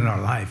be done in our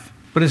life,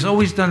 but it's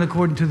always done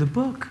according to the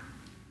book.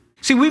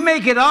 See, we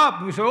make it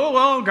up. We say, oh,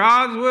 well,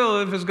 God's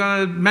will, if it's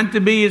meant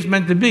to be, it's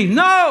meant to be.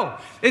 No,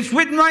 it's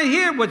written right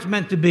here what's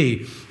meant to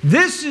be.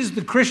 This is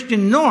the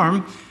Christian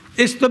norm.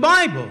 It's the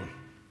Bible.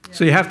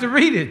 So you have to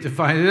read it to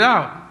find it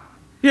out.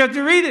 You have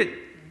to read it.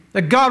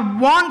 That God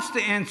wants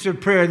to answer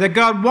prayer, that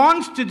God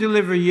wants to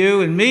deliver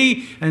you and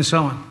me, and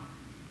so on.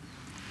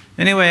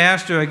 Anyway, I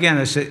asked her again,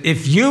 I said,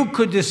 if you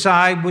could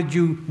decide, would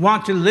you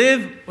want to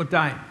live or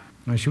die?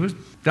 And she was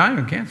dying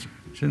of cancer.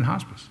 She's in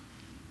hospice.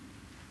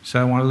 She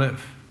said, I want to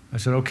live. I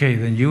said, okay,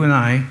 then you and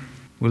I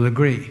will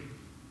agree.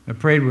 I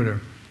prayed with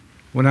her.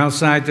 Went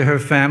outside to her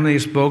family,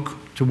 spoke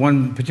to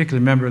one particular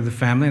member of the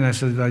family, and I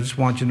said, I just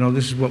want you to know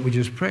this is what we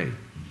just prayed.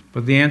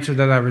 But the answer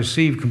that I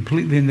received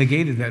completely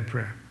negated that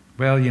prayer.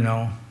 Well, you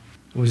know,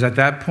 it was at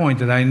that point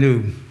that I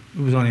knew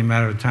it was only a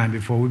matter of time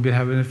before we'd be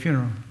having a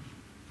funeral.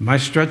 Am I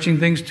stretching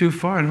things too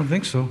far? I don't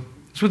think so.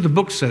 That's what the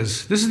book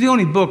says. This is the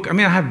only book. I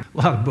mean, I have a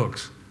lot of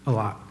books, a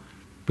lot.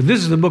 But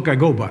this is the book I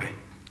go by.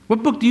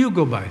 What book do you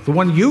go by? The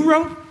one you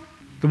wrote?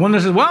 The one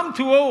that says, well, I'm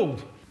too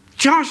old.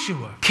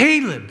 Joshua,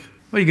 Caleb.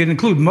 Well, you can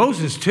include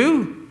Moses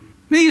too.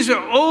 These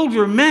are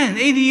older men,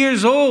 80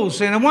 years old,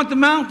 saying, I want the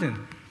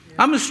mountain.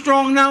 I'm as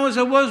strong now as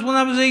I was when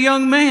I was a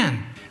young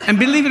man. And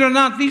believe it or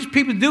not, these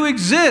people do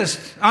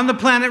exist on the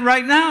planet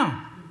right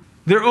now.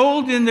 They're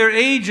old in their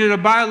age, at a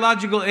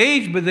biological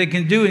age, but they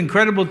can do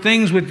incredible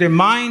things with their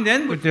mind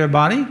and with their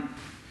body.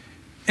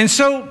 And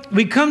so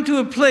we come to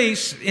a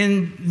place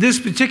in this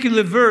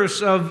particular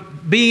verse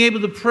of being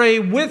able to pray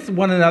with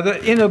one another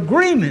in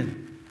agreement.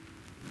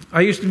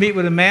 I used to meet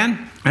with a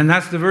man, and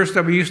that's the verse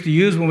that we used to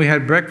use when we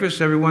had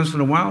breakfast every once in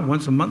a while,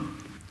 once a month.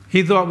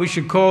 He thought we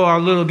should call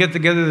our little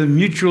get-together the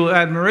Mutual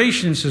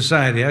Admiration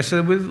Society. I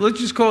said, well, let's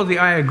just call it the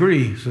I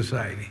Agree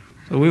Society.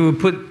 So we would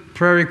put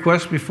prayer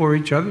requests before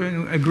each other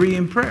and agree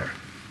in prayer.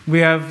 We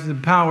have the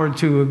power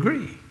to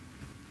agree.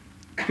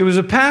 There was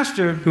a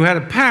pastor who had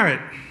a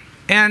parrot,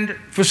 and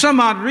for some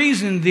odd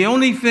reason, the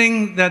only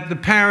thing that the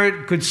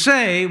parrot could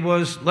say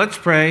was, let's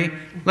pray,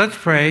 let's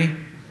pray,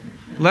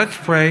 let's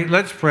pray,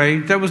 let's pray.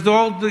 That was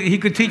all he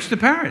could teach the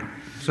parrot.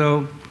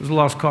 So it was a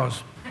lost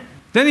cause.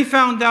 Then he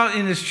found out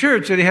in his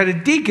church that he had a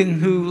deacon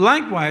who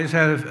likewise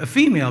had a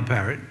female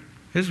parrot.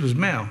 His was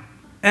male.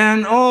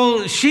 And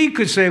all she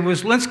could say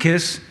was, let's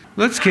kiss,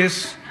 let's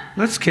kiss,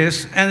 let's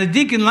kiss. And the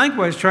deacon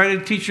likewise tried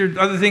to teach her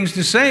other things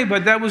to say,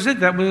 but that was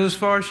it. That was as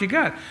far as she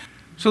got.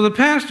 So the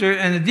pastor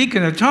and the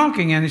deacon are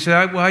talking, and he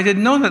said, well, I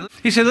didn't know that.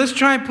 He said, let's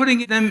try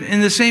putting them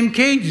in the same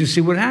cage and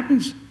see what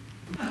happens.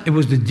 It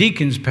was the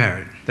deacon's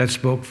parrot that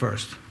spoke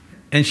first.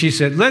 And she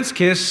said, let's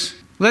kiss,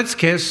 let's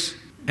kiss.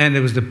 And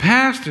it was the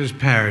pastor's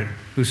parrot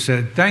who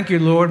said, thank you,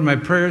 Lord, my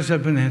prayers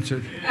have been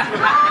answered.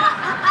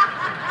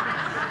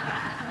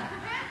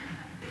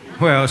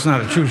 Well, it's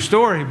not a true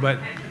story, but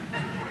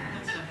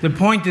the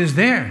point is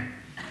there.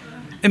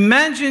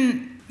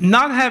 Imagine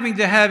not having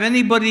to have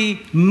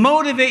anybody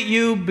motivate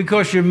you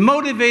because you're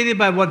motivated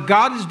by what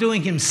God is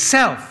doing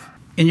himself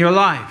in your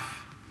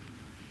life.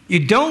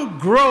 You don't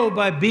grow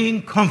by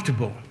being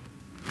comfortable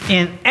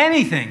in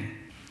anything.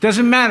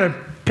 Doesn't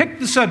matter. Pick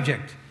the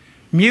subject.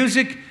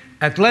 Music,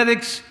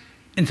 athletics,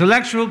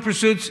 intellectual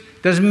pursuits,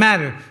 doesn't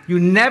matter. You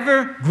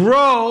never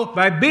grow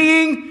by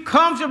being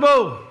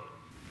comfortable.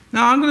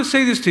 Now, I'm going to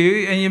say this to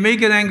you, and you may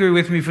get angry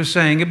with me for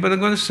saying it, but I'm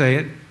going to say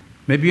it.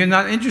 Maybe you're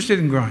not interested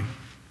in growing.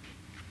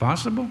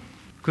 Possible?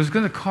 Because it's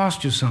going to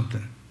cost you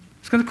something.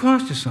 It's going to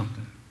cost you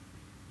something.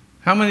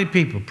 How many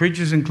people,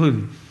 preachers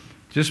included,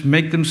 just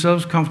make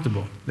themselves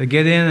comfortable? They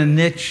get in a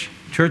niche.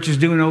 Church is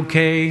doing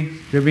okay.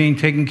 They're being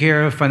taken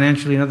care of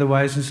financially and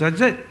otherwise, and so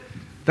that's it.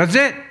 That's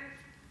it.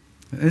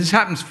 This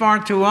happens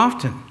far too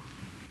often.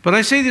 But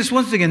I say this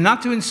once again,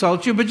 not to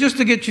insult you, but just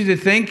to get you to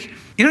think,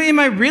 am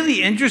I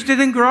really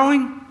interested in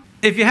growing?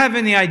 If you have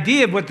any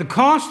idea of what the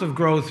cost of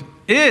growth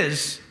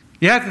is,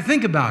 you have to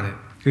think about it.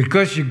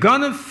 Because you're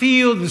going to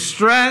feel the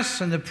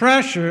stress and the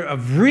pressure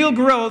of real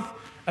growth.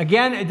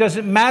 Again, it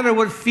doesn't matter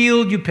what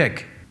field you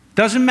pick.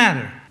 Doesn't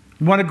matter.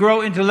 You want to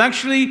grow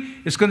intellectually,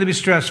 it's going to be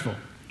stressful.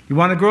 You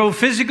want to grow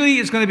physically,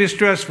 it's going to be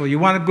stressful. You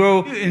want to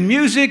grow in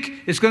music,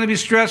 it's going to be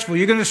stressful.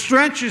 You're going to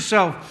stretch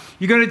yourself.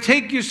 You're going to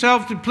take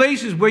yourself to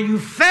places where you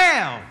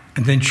fail.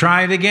 And then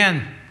try it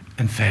again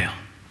and fail.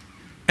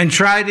 And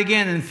try it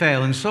again and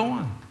fail, and so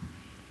on.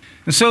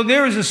 And so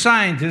there is a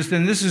scientist,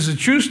 and this is a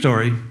true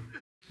story.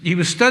 He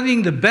was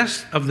studying the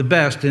best of the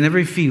best in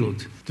every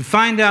field to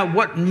find out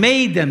what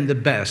made them the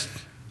best.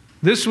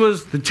 This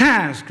was the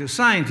task of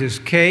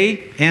scientist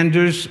K.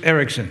 Anders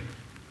Ericsson.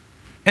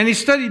 And he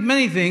studied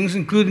many things,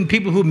 including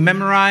people who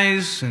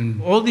memorize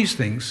and all these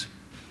things.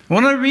 I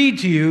want to read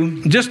to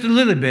you just a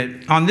little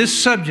bit on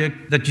this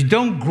subject that you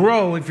don't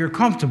grow if you're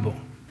comfortable.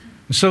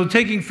 So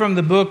taking from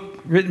the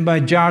book written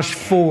by Josh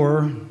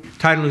Foer,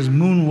 title is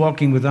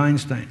Moonwalking with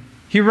Einstein.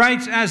 He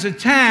writes, as a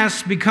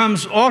task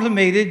becomes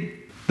automated,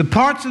 the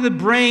parts of the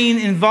brain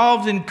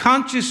involved in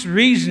conscious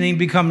reasoning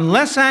become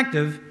less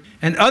active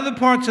and other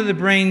parts of the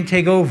brain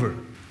take over.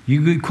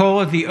 You could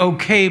call it the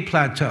okay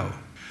plateau.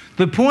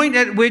 The point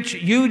at which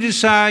you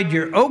decide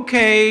you're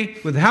okay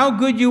with how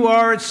good you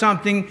are at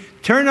something,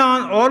 turn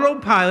on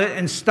autopilot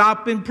and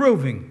stop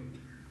improving.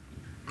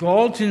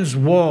 Galton's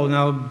wall.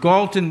 Now,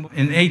 Galton,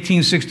 in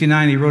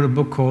 1869, he wrote a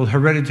book called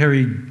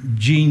Hereditary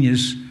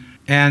Genius.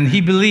 And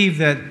he believed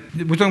that,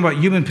 we're talking about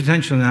human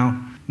potential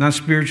now, not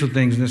spiritual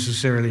things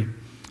necessarily.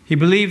 He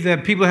believed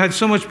that people had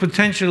so much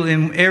potential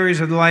in areas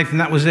of life,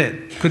 and that was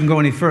it. Couldn't go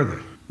any further.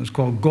 It was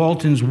called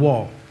Galton's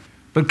Wall.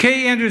 But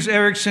K. Anders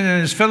Ericsson and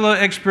his fellow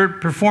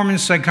expert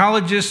performance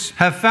psychologists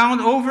have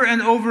found over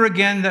and over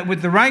again that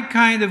with the right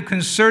kind of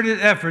concerted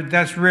effort,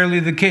 that's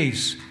rarely the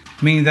case,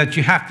 meaning that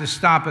you have to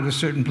stop at a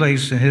certain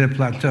place and hit a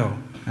plateau.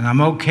 And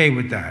I'm okay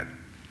with that.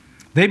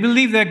 They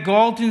believe that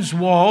Galton's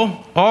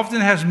Wall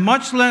often has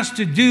much less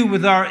to do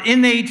with our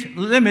innate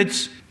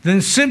limits than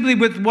simply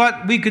with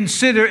what we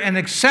consider an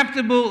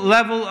acceptable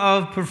level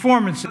of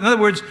performance. In other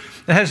words,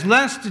 it has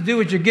less to do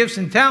with your gifts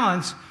and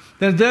talents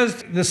than it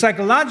does the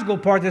psychological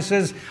part that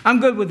says, I'm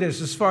good with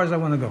this as far as I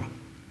want to go.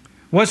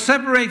 What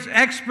separates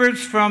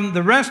experts from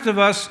the rest of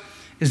us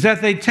is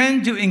that they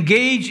tend to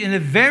engage in a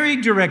very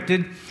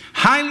directed,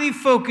 highly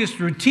focused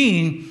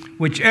routine,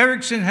 which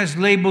Ericsson has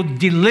labeled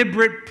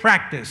deliberate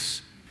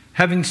practice.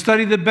 Having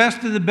studied the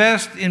best of the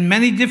best in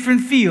many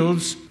different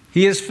fields,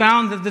 he has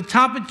found that the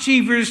top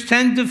achievers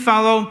tend to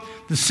follow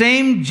the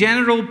same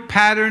general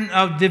pattern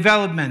of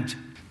development.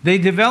 They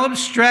develop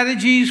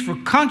strategies for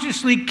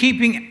consciously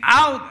keeping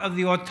out of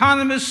the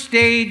autonomous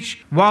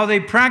stage while they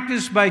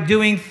practice by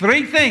doing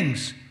three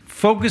things: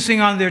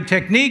 focusing on their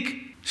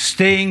technique,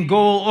 staying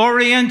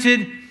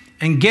goal-oriented,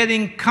 and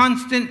getting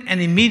constant and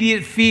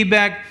immediate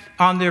feedback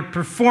on their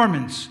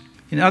performance.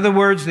 In other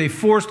words, they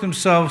force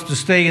themselves to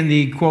stay in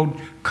the, quote,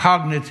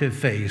 cognitive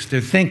phase.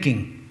 They're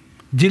thinking.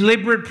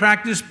 Deliberate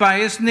practice by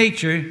its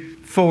nature,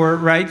 Foer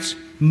writes,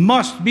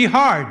 must be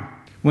hard.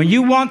 When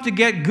you want to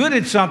get good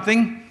at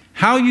something,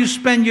 how you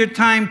spend your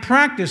time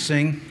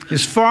practicing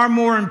is far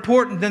more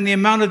important than the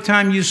amount of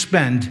time you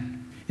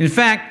spend. In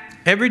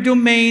fact, every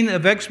domain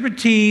of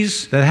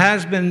expertise that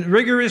has been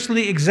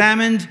rigorously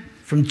examined,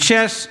 from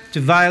chess to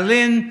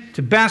violin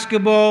to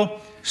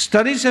basketball,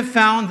 studies have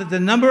found that the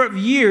number of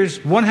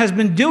years one has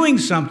been doing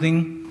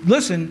something,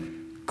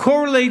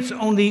 correlates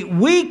only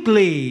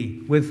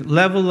weakly with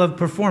level of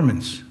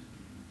performance.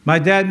 My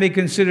dad may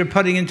consider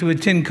putting into a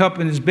tin cup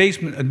in his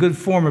basement a good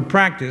form of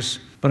practice,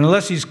 but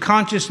unless he's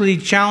consciously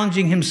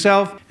challenging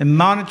himself and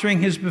monitoring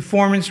his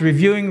performance,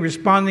 reviewing,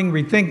 responding,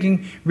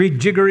 rethinking,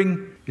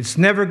 rejiggering, it's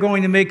never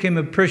going to make him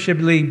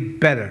appreciably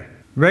better.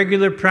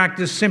 Regular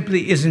practice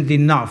simply isn't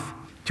enough.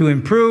 To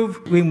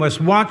improve, we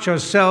must watch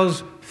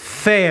ourselves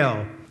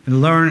fail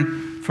and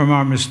learn from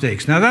our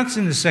mistakes. Now, that's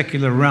in the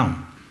secular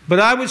realm. But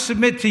I would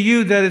submit to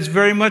you that it's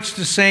very much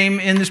the same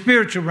in the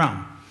spiritual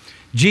realm.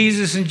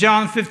 Jesus in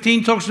John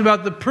 15 talks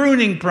about the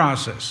pruning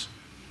process.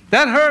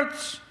 That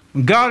hurts.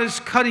 When God is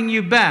cutting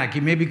you back, He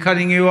may be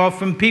cutting you off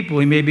from people.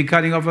 He may be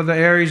cutting off other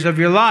areas of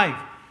your life.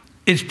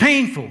 It's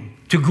painful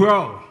to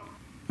grow.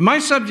 My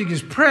subject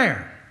is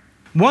prayer.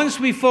 Once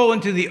we fall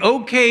into the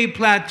okay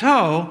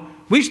plateau,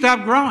 we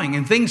stop growing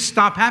and things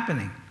stop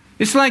happening.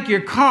 It's like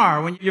your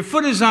car. When your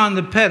foot is on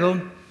the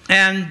pedal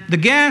and the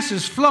gas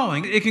is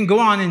flowing, it can go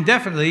on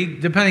indefinitely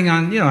depending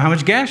on, how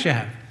much gas you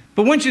have.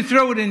 But once you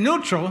throw it in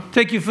neutral,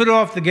 take your foot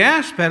off the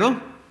gas pedal,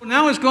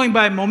 now it's going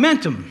by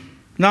momentum,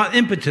 not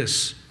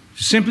impetus.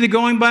 Simply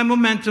going by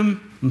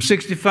momentum from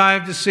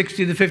 65 to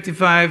 60 to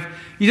 55.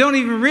 You don't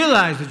even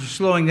realize that you're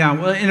slowing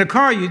down. Well, in a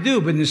car you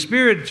do, but in the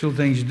spiritual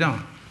things you don't.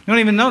 You don't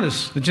even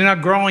notice that you're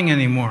not growing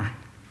anymore.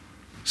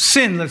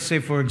 Sin, let's say,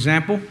 for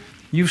example.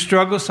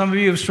 Some of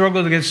you have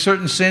struggled against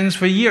certain sins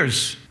for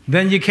years.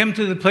 Then you come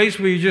to the place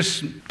where you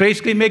just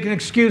basically make an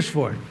excuse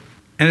for it.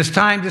 And it's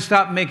time to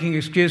stop making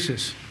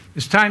excuses.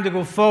 It's time to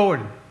go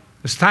forward.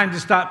 It's time to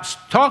stop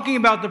talking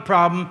about the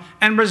problem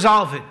and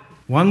resolve it.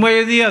 One way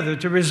or the other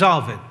to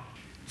resolve it.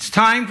 It's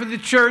time for the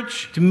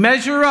church to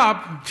measure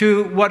up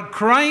to what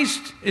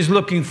Christ is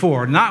looking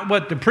for, not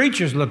what the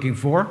preacher's looking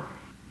for,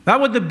 not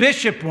what the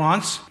bishop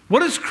wants.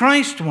 What does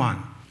Christ want?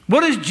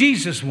 What does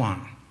Jesus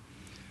want?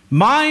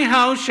 My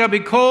house shall be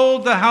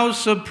called the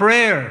house of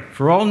prayer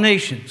for all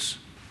nations.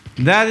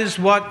 That is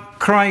what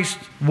Christ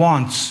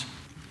wants.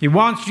 He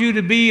wants you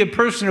to be a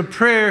person of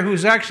prayer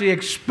who's actually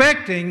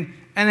expecting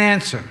an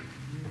answer.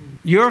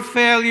 Your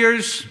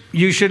failures,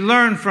 you should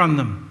learn from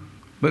them.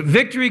 But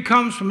victory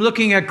comes from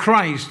looking at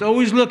Christ,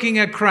 always looking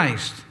at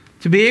Christ.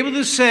 To be able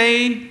to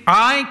say,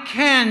 I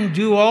can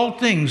do all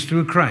things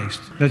through Christ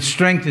that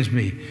strengthens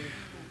me.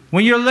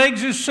 When your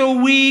legs are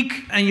so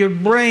weak and your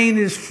brain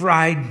is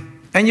fried,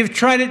 and you've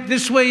tried it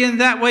this way and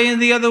that way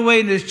and the other way,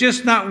 and it's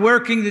just not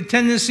working, the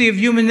tendency of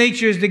human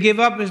nature is to give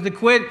up, is to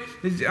quit.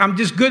 I'm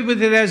just good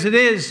with it as it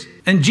is.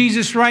 And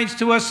Jesus writes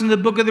to us in the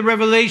book of the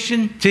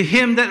Revelation, to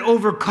him that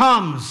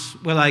overcomes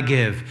will I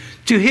give.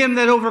 To him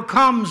that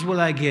overcomes will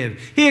I give.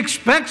 He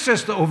expects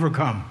us to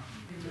overcome.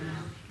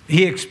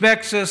 He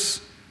expects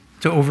us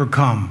to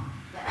overcome.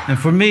 And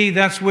for me,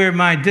 that's where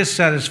my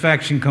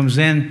dissatisfaction comes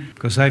in,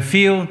 because I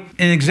feel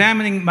in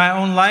examining my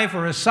own life,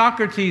 or as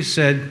Socrates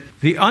said,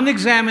 the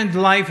unexamined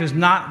life is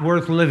not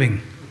worth living.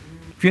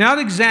 If you're not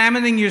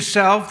examining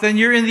yourself, then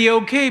you're in the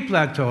okay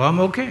plateau. I'm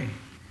okay.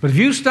 But if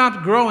you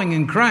stop growing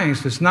in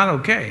Christ, it's not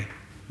okay.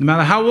 No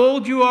matter how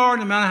old you are,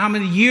 no matter how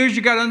many years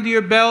you got under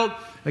your belt,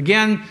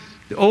 again,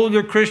 the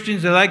older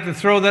Christians, they like to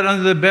throw that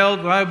under the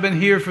belt. Well, I've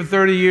been here for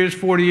 30 years,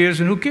 40 years,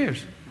 and who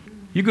cares?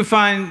 You can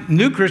find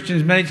new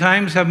Christians many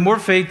times have more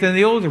faith than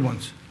the older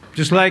ones.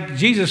 Just like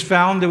Jesus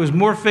found there was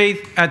more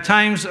faith at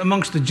times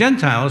amongst the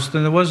Gentiles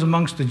than there was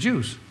amongst the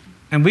Jews.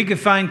 And we could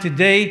find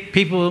today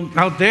people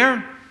out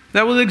there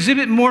that will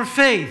exhibit more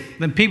faith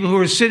than people who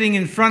are sitting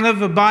in front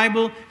of a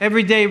Bible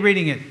every day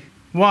reading it.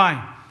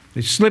 Why?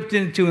 They slipped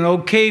into an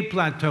okay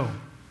plateau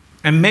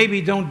and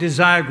maybe don't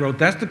desire growth.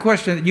 That's the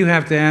question that you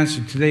have to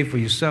answer today for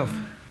yourself.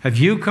 Have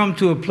you come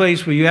to a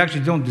place where you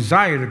actually don't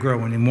desire to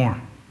grow anymore?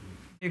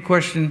 A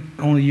question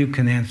only you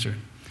can answer.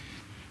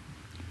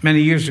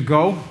 Many years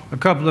ago, a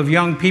couple of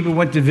young people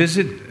went to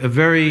visit a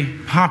very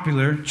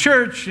popular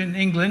church in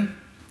England,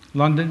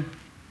 London,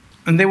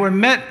 and they were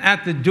met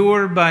at the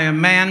door by a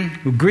man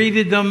who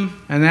greeted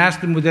them and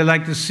asked them would they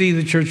like to see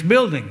the church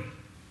building.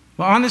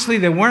 Well, honestly,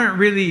 they weren't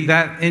really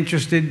that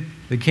interested.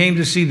 They came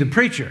to see the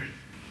preacher.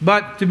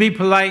 But to be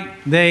polite,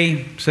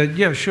 they said,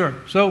 yeah, sure.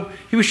 So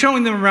he was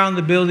showing them around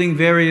the building,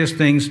 various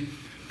things.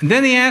 And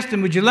then he asked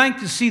them, would you like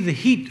to see the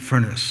heat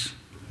furnace?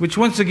 Which,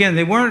 once again,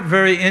 they weren't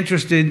very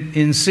interested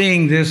in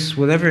seeing this,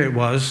 whatever it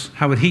was,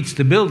 how it heats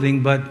the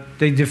building, but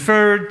they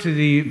deferred to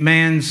the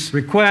man's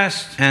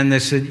request, and they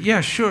said,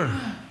 yeah, sure.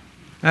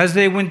 As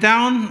they went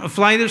down a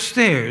flight of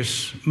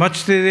stairs,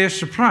 much to their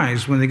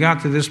surprise, when they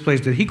got to this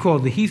place that he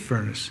called the heat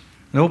furnace,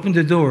 and opened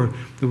the door,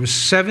 there were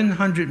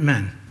 700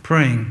 men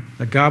praying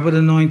that God would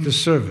anoint the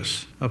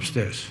service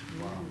upstairs.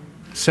 Wow.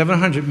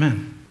 700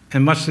 men.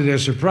 And much to their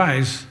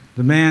surprise,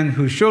 the man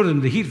who showed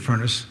them the heat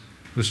furnace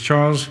was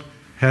Charles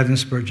Haddon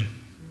Spurgeon.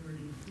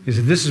 He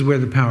said, this is where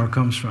the power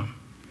comes from.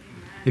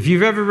 If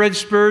you've ever read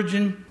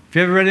Spurgeon, if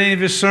you've ever read any of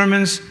his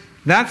sermons,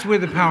 that's where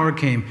the power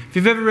came. If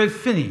you've ever read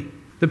Finney,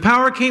 the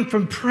power came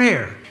from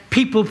prayer.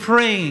 People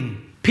praying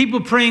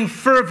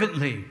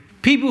fervently.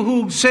 People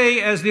who say,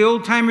 as the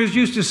old-timers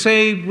used to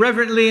say,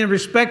 reverently and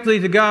respectfully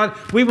to God,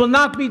 we will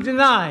not be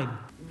denied.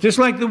 Just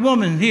like the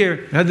woman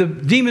here had the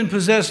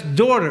demon-possessed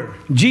daughter.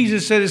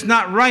 Jesus said, it's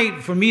not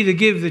right for me to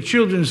give the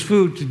children's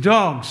food to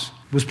dogs.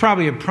 It was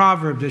probably a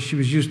proverb that she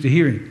was used to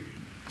hearing.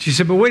 She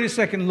said, but wait a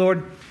second,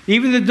 Lord.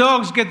 Even the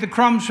dogs get the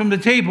crumbs from the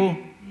table.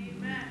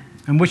 Amen.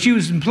 And what she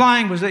was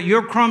implying was that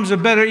your crumbs are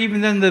better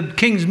even than the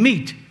king's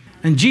meat.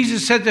 And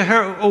Jesus said to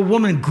her, O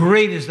woman,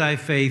 great is thy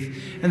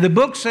faith. And the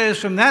book says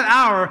from that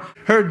hour,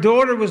 her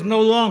daughter was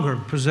no longer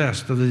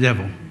possessed of the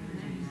devil.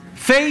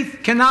 Faith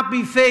cannot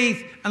be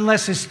faith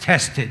unless it's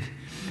tested.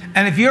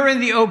 And if you're in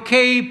the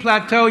okay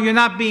plateau, you're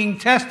not being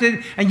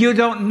tested, and you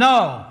don't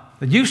know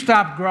that you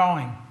stopped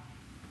growing.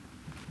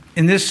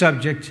 In this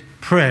subject,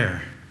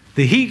 prayer.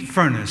 The heat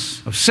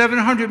furnace of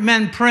 700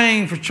 men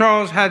praying for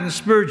Charles Haddon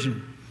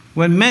Spurgeon.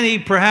 When many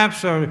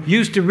perhaps are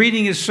used to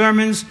reading his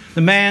sermons,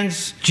 the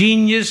man's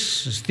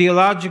genius, his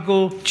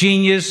theological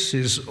genius,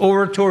 his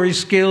oratory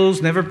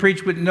skills, never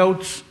preached with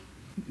notes,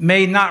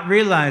 may not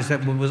realize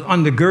that what was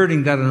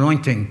undergirding that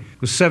anointing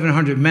was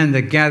 700 men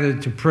that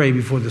gathered to pray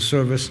before the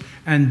service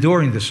and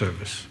during the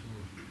service.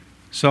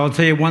 So I'll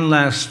tell you one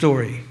last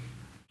story.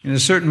 In a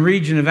certain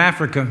region of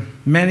Africa,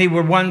 many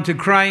were won to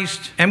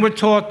Christ and were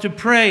taught to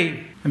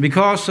pray. And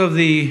because of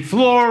the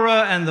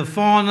flora and the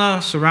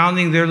fauna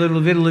surrounding their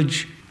little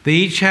village, they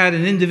each had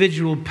an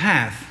individual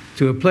path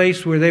to a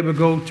place where they would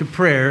go to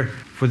prayer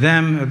for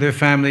them or their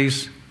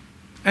families.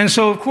 And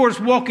so, of course,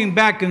 walking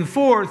back and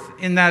forth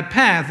in that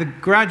path,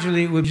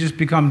 gradually it would just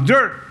become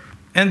dirt.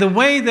 And the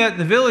way that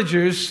the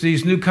villagers,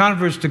 these new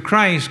converts to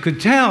Christ,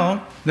 could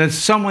tell that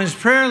someone's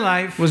prayer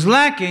life was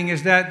lacking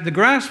is that the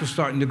grass was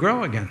starting to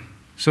grow again.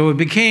 So it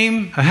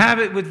became a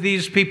habit with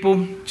these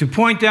people to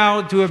point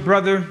out to a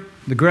brother,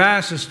 the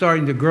grass is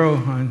starting to grow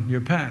on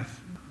your path.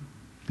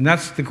 And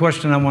that's the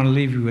question I want to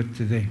leave you with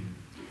today.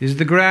 Is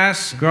the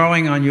grass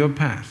growing on your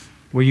path?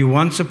 Were you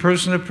once a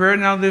person of prayer?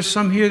 Now there's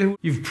some here who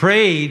you've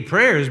prayed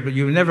prayers, but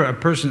you were never a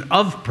person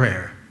of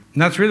prayer.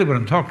 And that's really what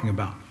I'm talking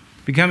about.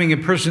 Becoming a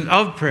person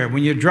of prayer.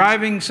 When you're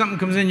driving, something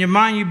comes in your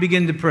mind, you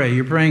begin to pray.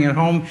 You're praying at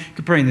home, you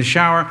can pray in the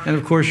shower, and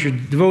of course your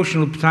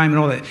devotional time and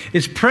all that.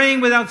 It's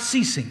praying without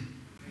ceasing.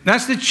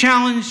 That's the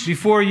challenge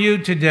before you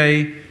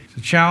today. It's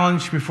a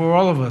challenge before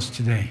all of us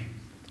today.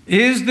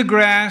 Is the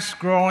grass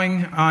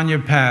growing on your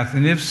path?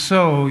 And if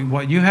so,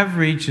 what you have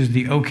reached is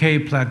the okay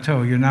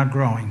plateau. You're not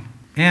growing.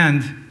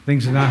 And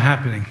things are not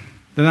happening.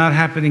 They're not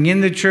happening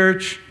in the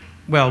church.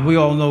 Well, we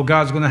all know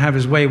God's going to have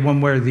his way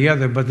one way or the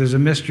other, but there's a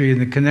mystery in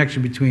the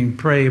connection between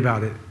pray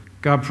about it.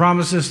 God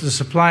promises to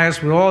supply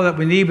us with all that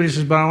we need, but he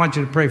says, but I want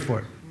you to pray for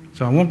it.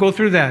 So I won't go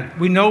through that.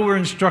 We know we're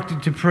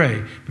instructed to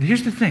pray. But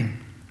here's the thing.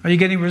 Are you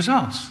getting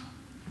results?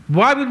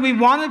 Why would we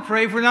want to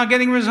pray if we're not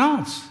getting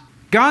results?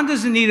 God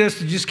doesn't need us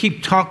to just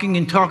keep talking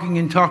and talking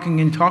and talking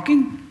and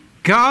talking.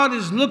 God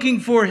is looking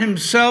for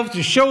himself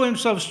to show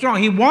himself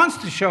strong. He wants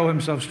to show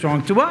himself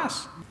strong to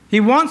us. He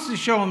wants to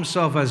show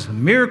himself as a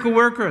miracle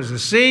worker, as a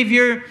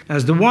savior,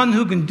 as the one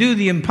who can do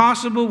the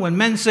impossible when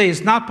men say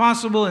it's not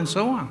possible, and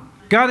so on.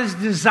 God is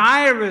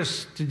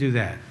desirous to do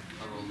that.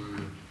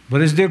 Hallelujah.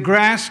 But is there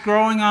grass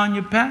growing on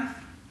your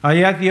path? Are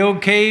you at the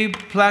okay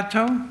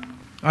plateau?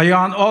 Are you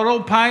on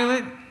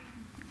autopilot?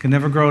 Can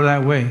never grow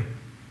that way.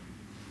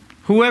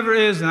 Whoever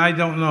is, and I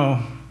don't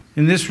know,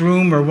 in this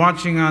room or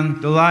watching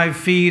on the live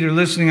feed or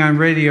listening on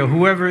radio,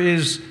 whoever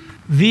is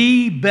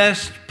the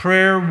best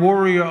prayer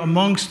warrior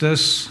amongst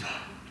us,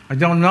 I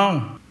don't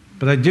know.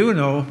 But I do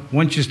know,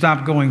 once you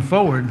stop going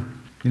forward,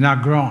 you're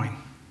not growing.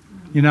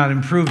 You're not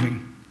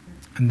improving.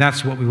 And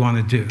that's what we want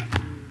to do.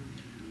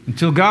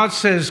 Until God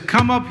says,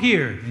 come up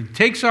here, and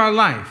takes our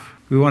life,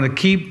 we want to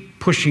keep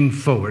pushing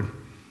forward.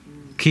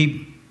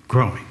 Keep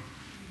growing.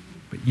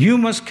 But you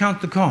must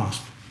count the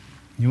cost.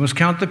 You must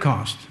count the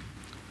cost.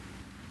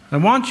 I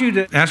want you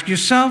to ask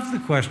yourself the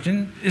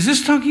question, is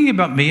this talking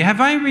about me?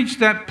 Have I reached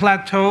that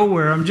plateau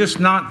where I'm just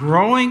not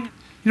growing?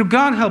 You know,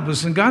 God help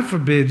us, and God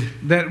forbid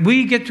that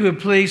we get to a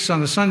place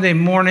on a Sunday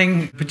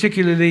morning,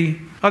 particularly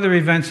other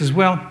events as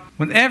well,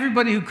 when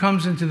everybody who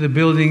comes into the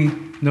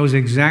building knows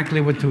exactly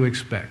what to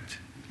expect.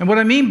 And what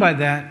I mean by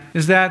that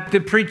is that the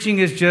preaching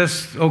is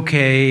just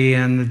okay,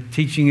 and the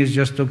teaching is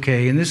just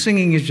okay, and the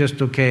singing is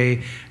just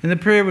okay, and the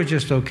prayer was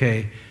just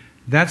okay.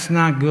 That's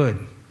not good.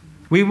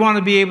 We want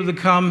to be able to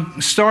come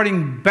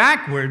starting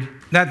backward,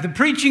 that the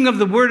preaching of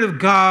the Word of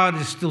God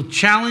is still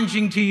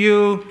challenging to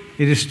you,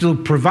 it is still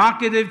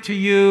provocative to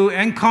you,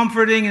 and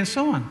comforting, and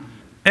so on.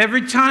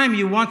 Every time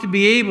you want to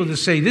be able to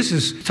say, this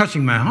is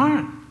touching my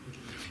heart.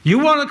 You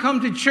want to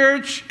come to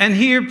church and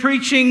hear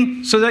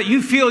preaching so that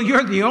you feel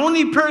you're the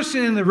only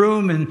person in the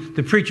room and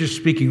the preacher's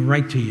speaking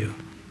right to you.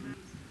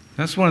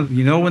 That's one of,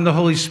 you know, when the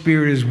Holy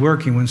Spirit is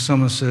working, when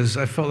someone says,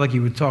 I felt like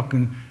you were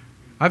talking.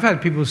 I've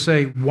had people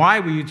say, why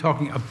were you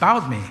talking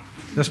about me?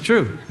 That's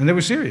true. And they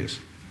were serious.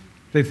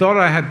 They thought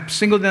I had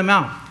singled them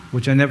out,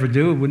 which I never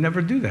do, would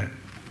never do that.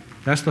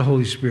 That's the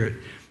Holy Spirit.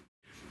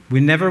 We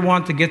never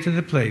want to get to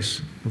the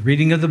place where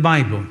reading of the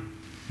Bible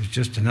is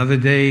just another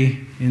day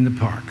in the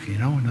park,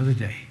 another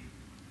day.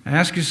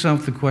 Ask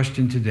yourself the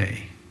question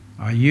today.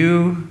 Are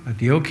you at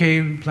the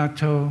okay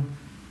plateau?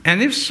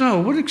 And if so,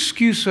 what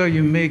excuse are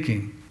you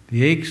making?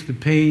 The aches, the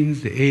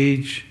pains, the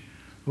age.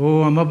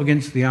 Oh, I'm up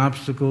against the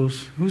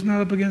obstacles. Who's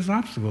not up against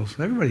obstacles?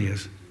 Everybody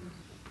is.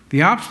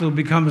 The obstacle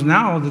becomes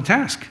now the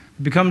task.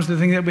 It becomes the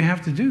thing that we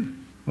have to do.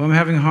 Well, I'm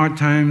having hard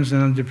times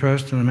and I'm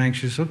depressed and I'm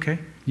anxious. Okay.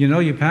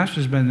 Your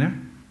pastor's been there.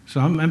 So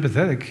I'm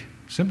empathetic,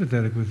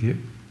 sympathetic with you.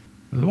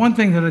 The one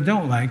thing that I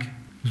don't like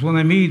is when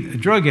I meet a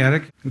drug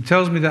addict who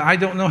tells me that I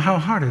don't know how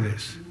hard it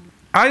is.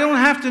 I don't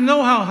have to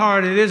know how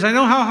hard it is. I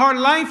know how hard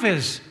life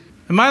is.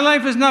 And my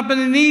life has not been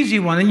an easy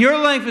one. And your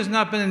life has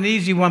not been an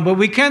easy one. But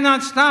we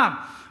cannot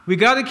stop. We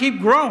got to keep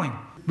growing.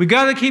 We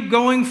got to keep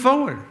going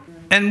forward.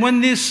 And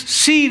when this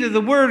seed of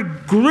the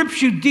Word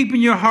grips you deep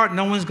in your heart,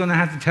 no one's going to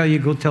have to tell you,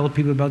 go tell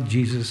people about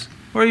Jesus.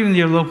 Or even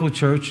your local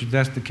church, if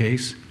that's the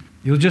case.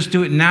 You'll just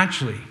do it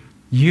naturally.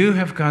 You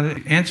have got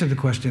to answer the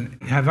question,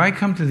 have I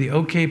come to the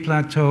okay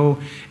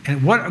plateau?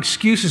 And what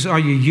excuses are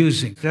you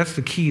using? That's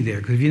the key there.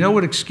 Because if you know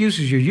what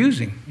excuses you're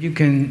using, you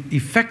can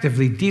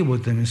effectively deal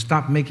with them and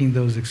stop making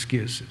those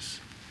excuses.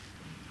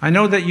 I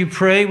know that you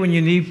pray when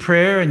you need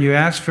prayer and you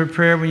ask for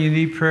prayer when you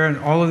need prayer, and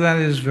all of that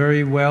is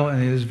very well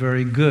and it is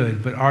very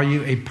good. But are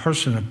you a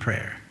person of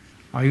prayer?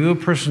 Are you a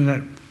person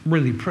that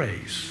really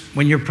prays?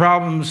 When your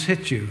problems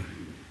hit you,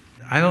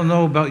 I don't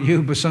know about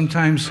you, but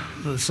sometimes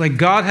it's like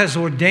God has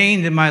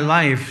ordained in my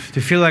life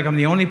to feel like I'm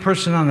the only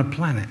person on the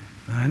planet.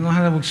 I don't know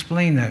how to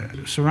explain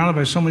that. Surrounded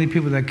by so many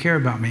people that care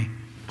about me,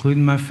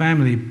 including my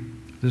family,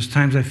 there's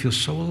times I feel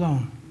so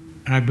alone.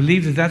 And I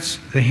believe that that's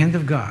the hand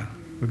of God,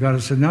 where God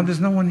has said, no,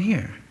 there's no one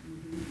here.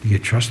 Do you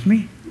trust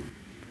me?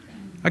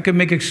 I could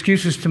make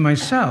excuses to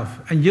myself,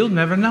 and you'll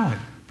never know it.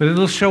 But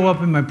it'll show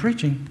up in my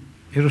preaching.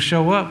 It'll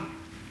show up.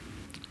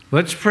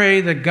 Let's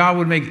pray that God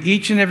would make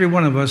each and every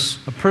one of us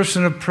a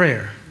person of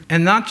prayer.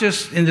 And not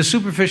just in the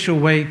superficial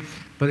way,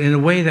 but in a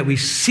way that we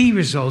see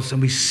results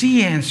and we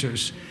see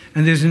answers.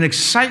 And there's an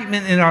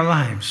excitement in our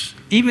lives.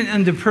 Even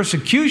under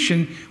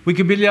persecution, we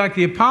could be like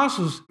the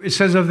apostles. It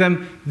says of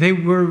them, they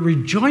were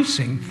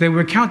rejoicing. They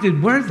were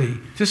counted worthy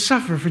to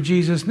suffer for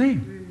Jesus'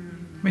 name.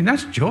 I mean,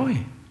 that's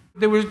joy.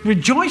 They were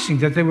rejoicing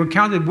that they were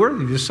counted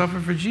worthy to suffer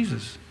for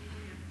Jesus.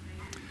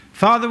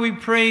 Father, we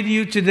pray to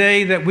you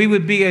today that we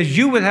would be as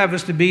you would have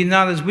us to be,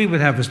 not as we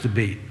would have us to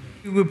be.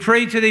 We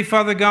pray today,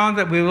 Father God,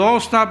 that we will all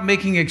stop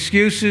making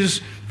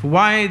excuses for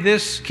why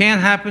this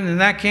can't happen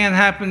and that can't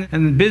happen,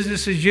 and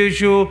business as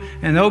usual,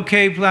 and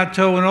okay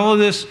plateau, and all of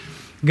this.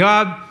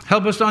 God,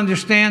 help us to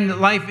understand that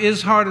life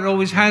is hard. It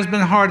always has been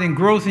hard, and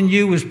growth in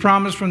you was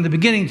promised from the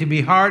beginning to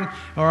be hard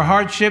or a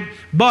hardship,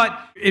 but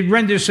it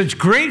renders such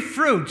great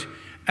fruit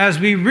as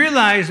we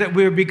realize that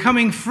we're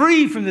becoming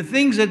free from the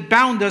things that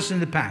bound us in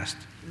the past.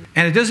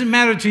 And it doesn't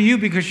matter to you,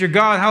 because you're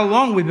God, how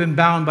long we've been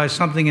bound by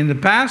something in the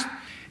past.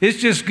 It's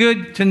just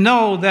good to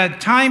know that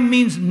time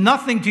means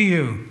nothing to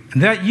you,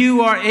 that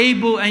you are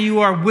able and you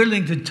are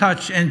willing to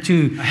touch and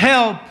to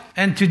help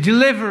and to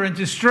deliver and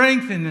to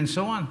strengthen and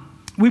so on.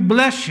 We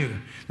bless you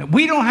that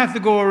we don't have to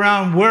go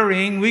around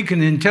worrying. We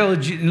can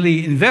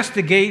intelligently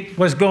investigate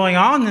what's going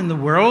on in the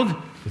world.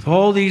 With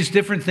all these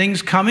different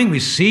things coming, we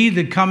see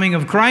the coming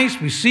of Christ.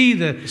 We see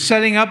the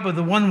setting up of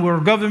the one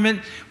world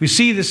government. We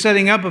see the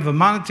setting up of a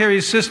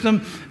monetary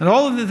system. And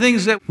all of the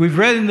things that we've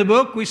read in the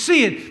book, we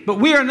see it. But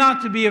we are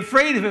not to be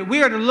afraid of it.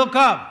 We are to look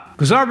up.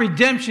 Because our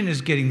redemption is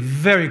getting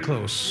very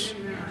close.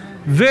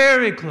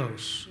 Very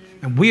close.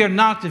 And we are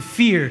not to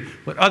fear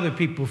what other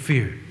people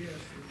fear.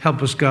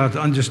 Help us, God, to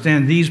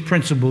understand these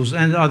principles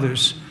and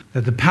others,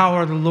 that the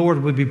power of the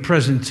Lord would be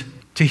present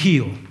to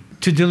heal,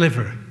 to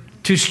deliver,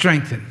 to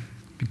strengthen.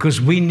 Because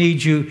we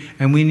need you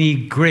and we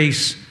need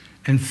grace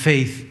and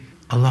faith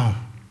alone.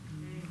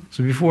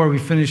 So before we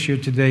finish here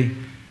today,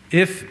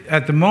 if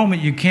at the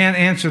moment you can't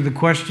answer the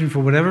question for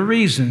whatever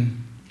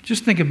reason,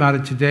 just think about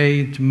it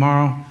today,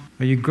 tomorrow.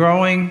 Are you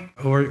growing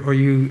or are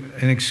you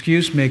an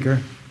excuse maker?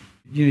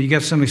 You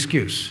got some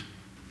excuse.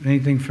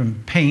 Anything from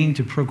pain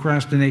to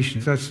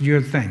procrastination. That's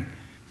your thing.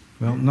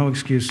 Well, no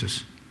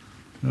excuses.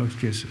 No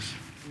excuses.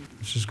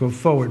 Let's just go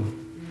forward,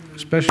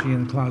 especially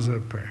in the closet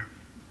of prayer.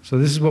 So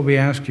this is what we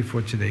ask you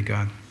for today,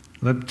 God.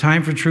 Let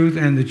Time for Truth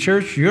and the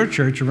church, your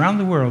church around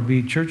the world,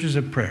 be churches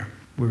of prayer,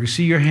 where we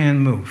see your hand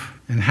move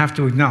and have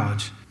to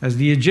acknowledge, as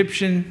the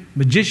Egyptian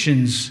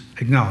magicians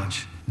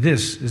acknowledge,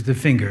 this is the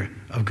finger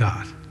of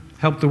God.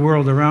 Help the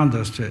world around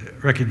us to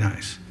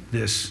recognize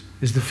this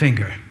is the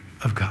finger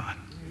of God.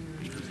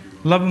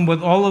 Love him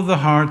with all of the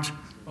heart,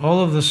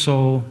 all of the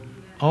soul,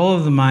 all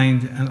of the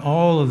mind, and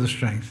all of the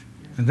strength.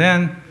 And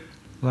then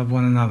love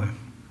one another.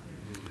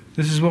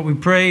 This is what we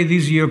pray.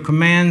 These are your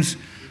commands.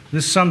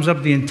 This sums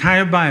up the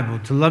entire Bible,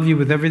 to love you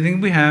with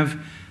everything we have,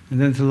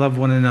 and then to love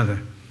one another.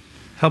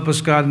 Help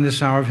us, God, in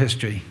this hour of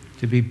history,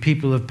 to be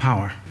people of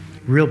power,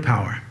 real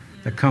power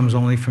that comes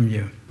only from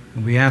you.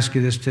 And we ask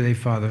you this today,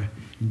 Father,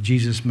 in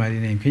Jesus' mighty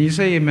name. Can you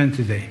say amen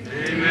today? Amen.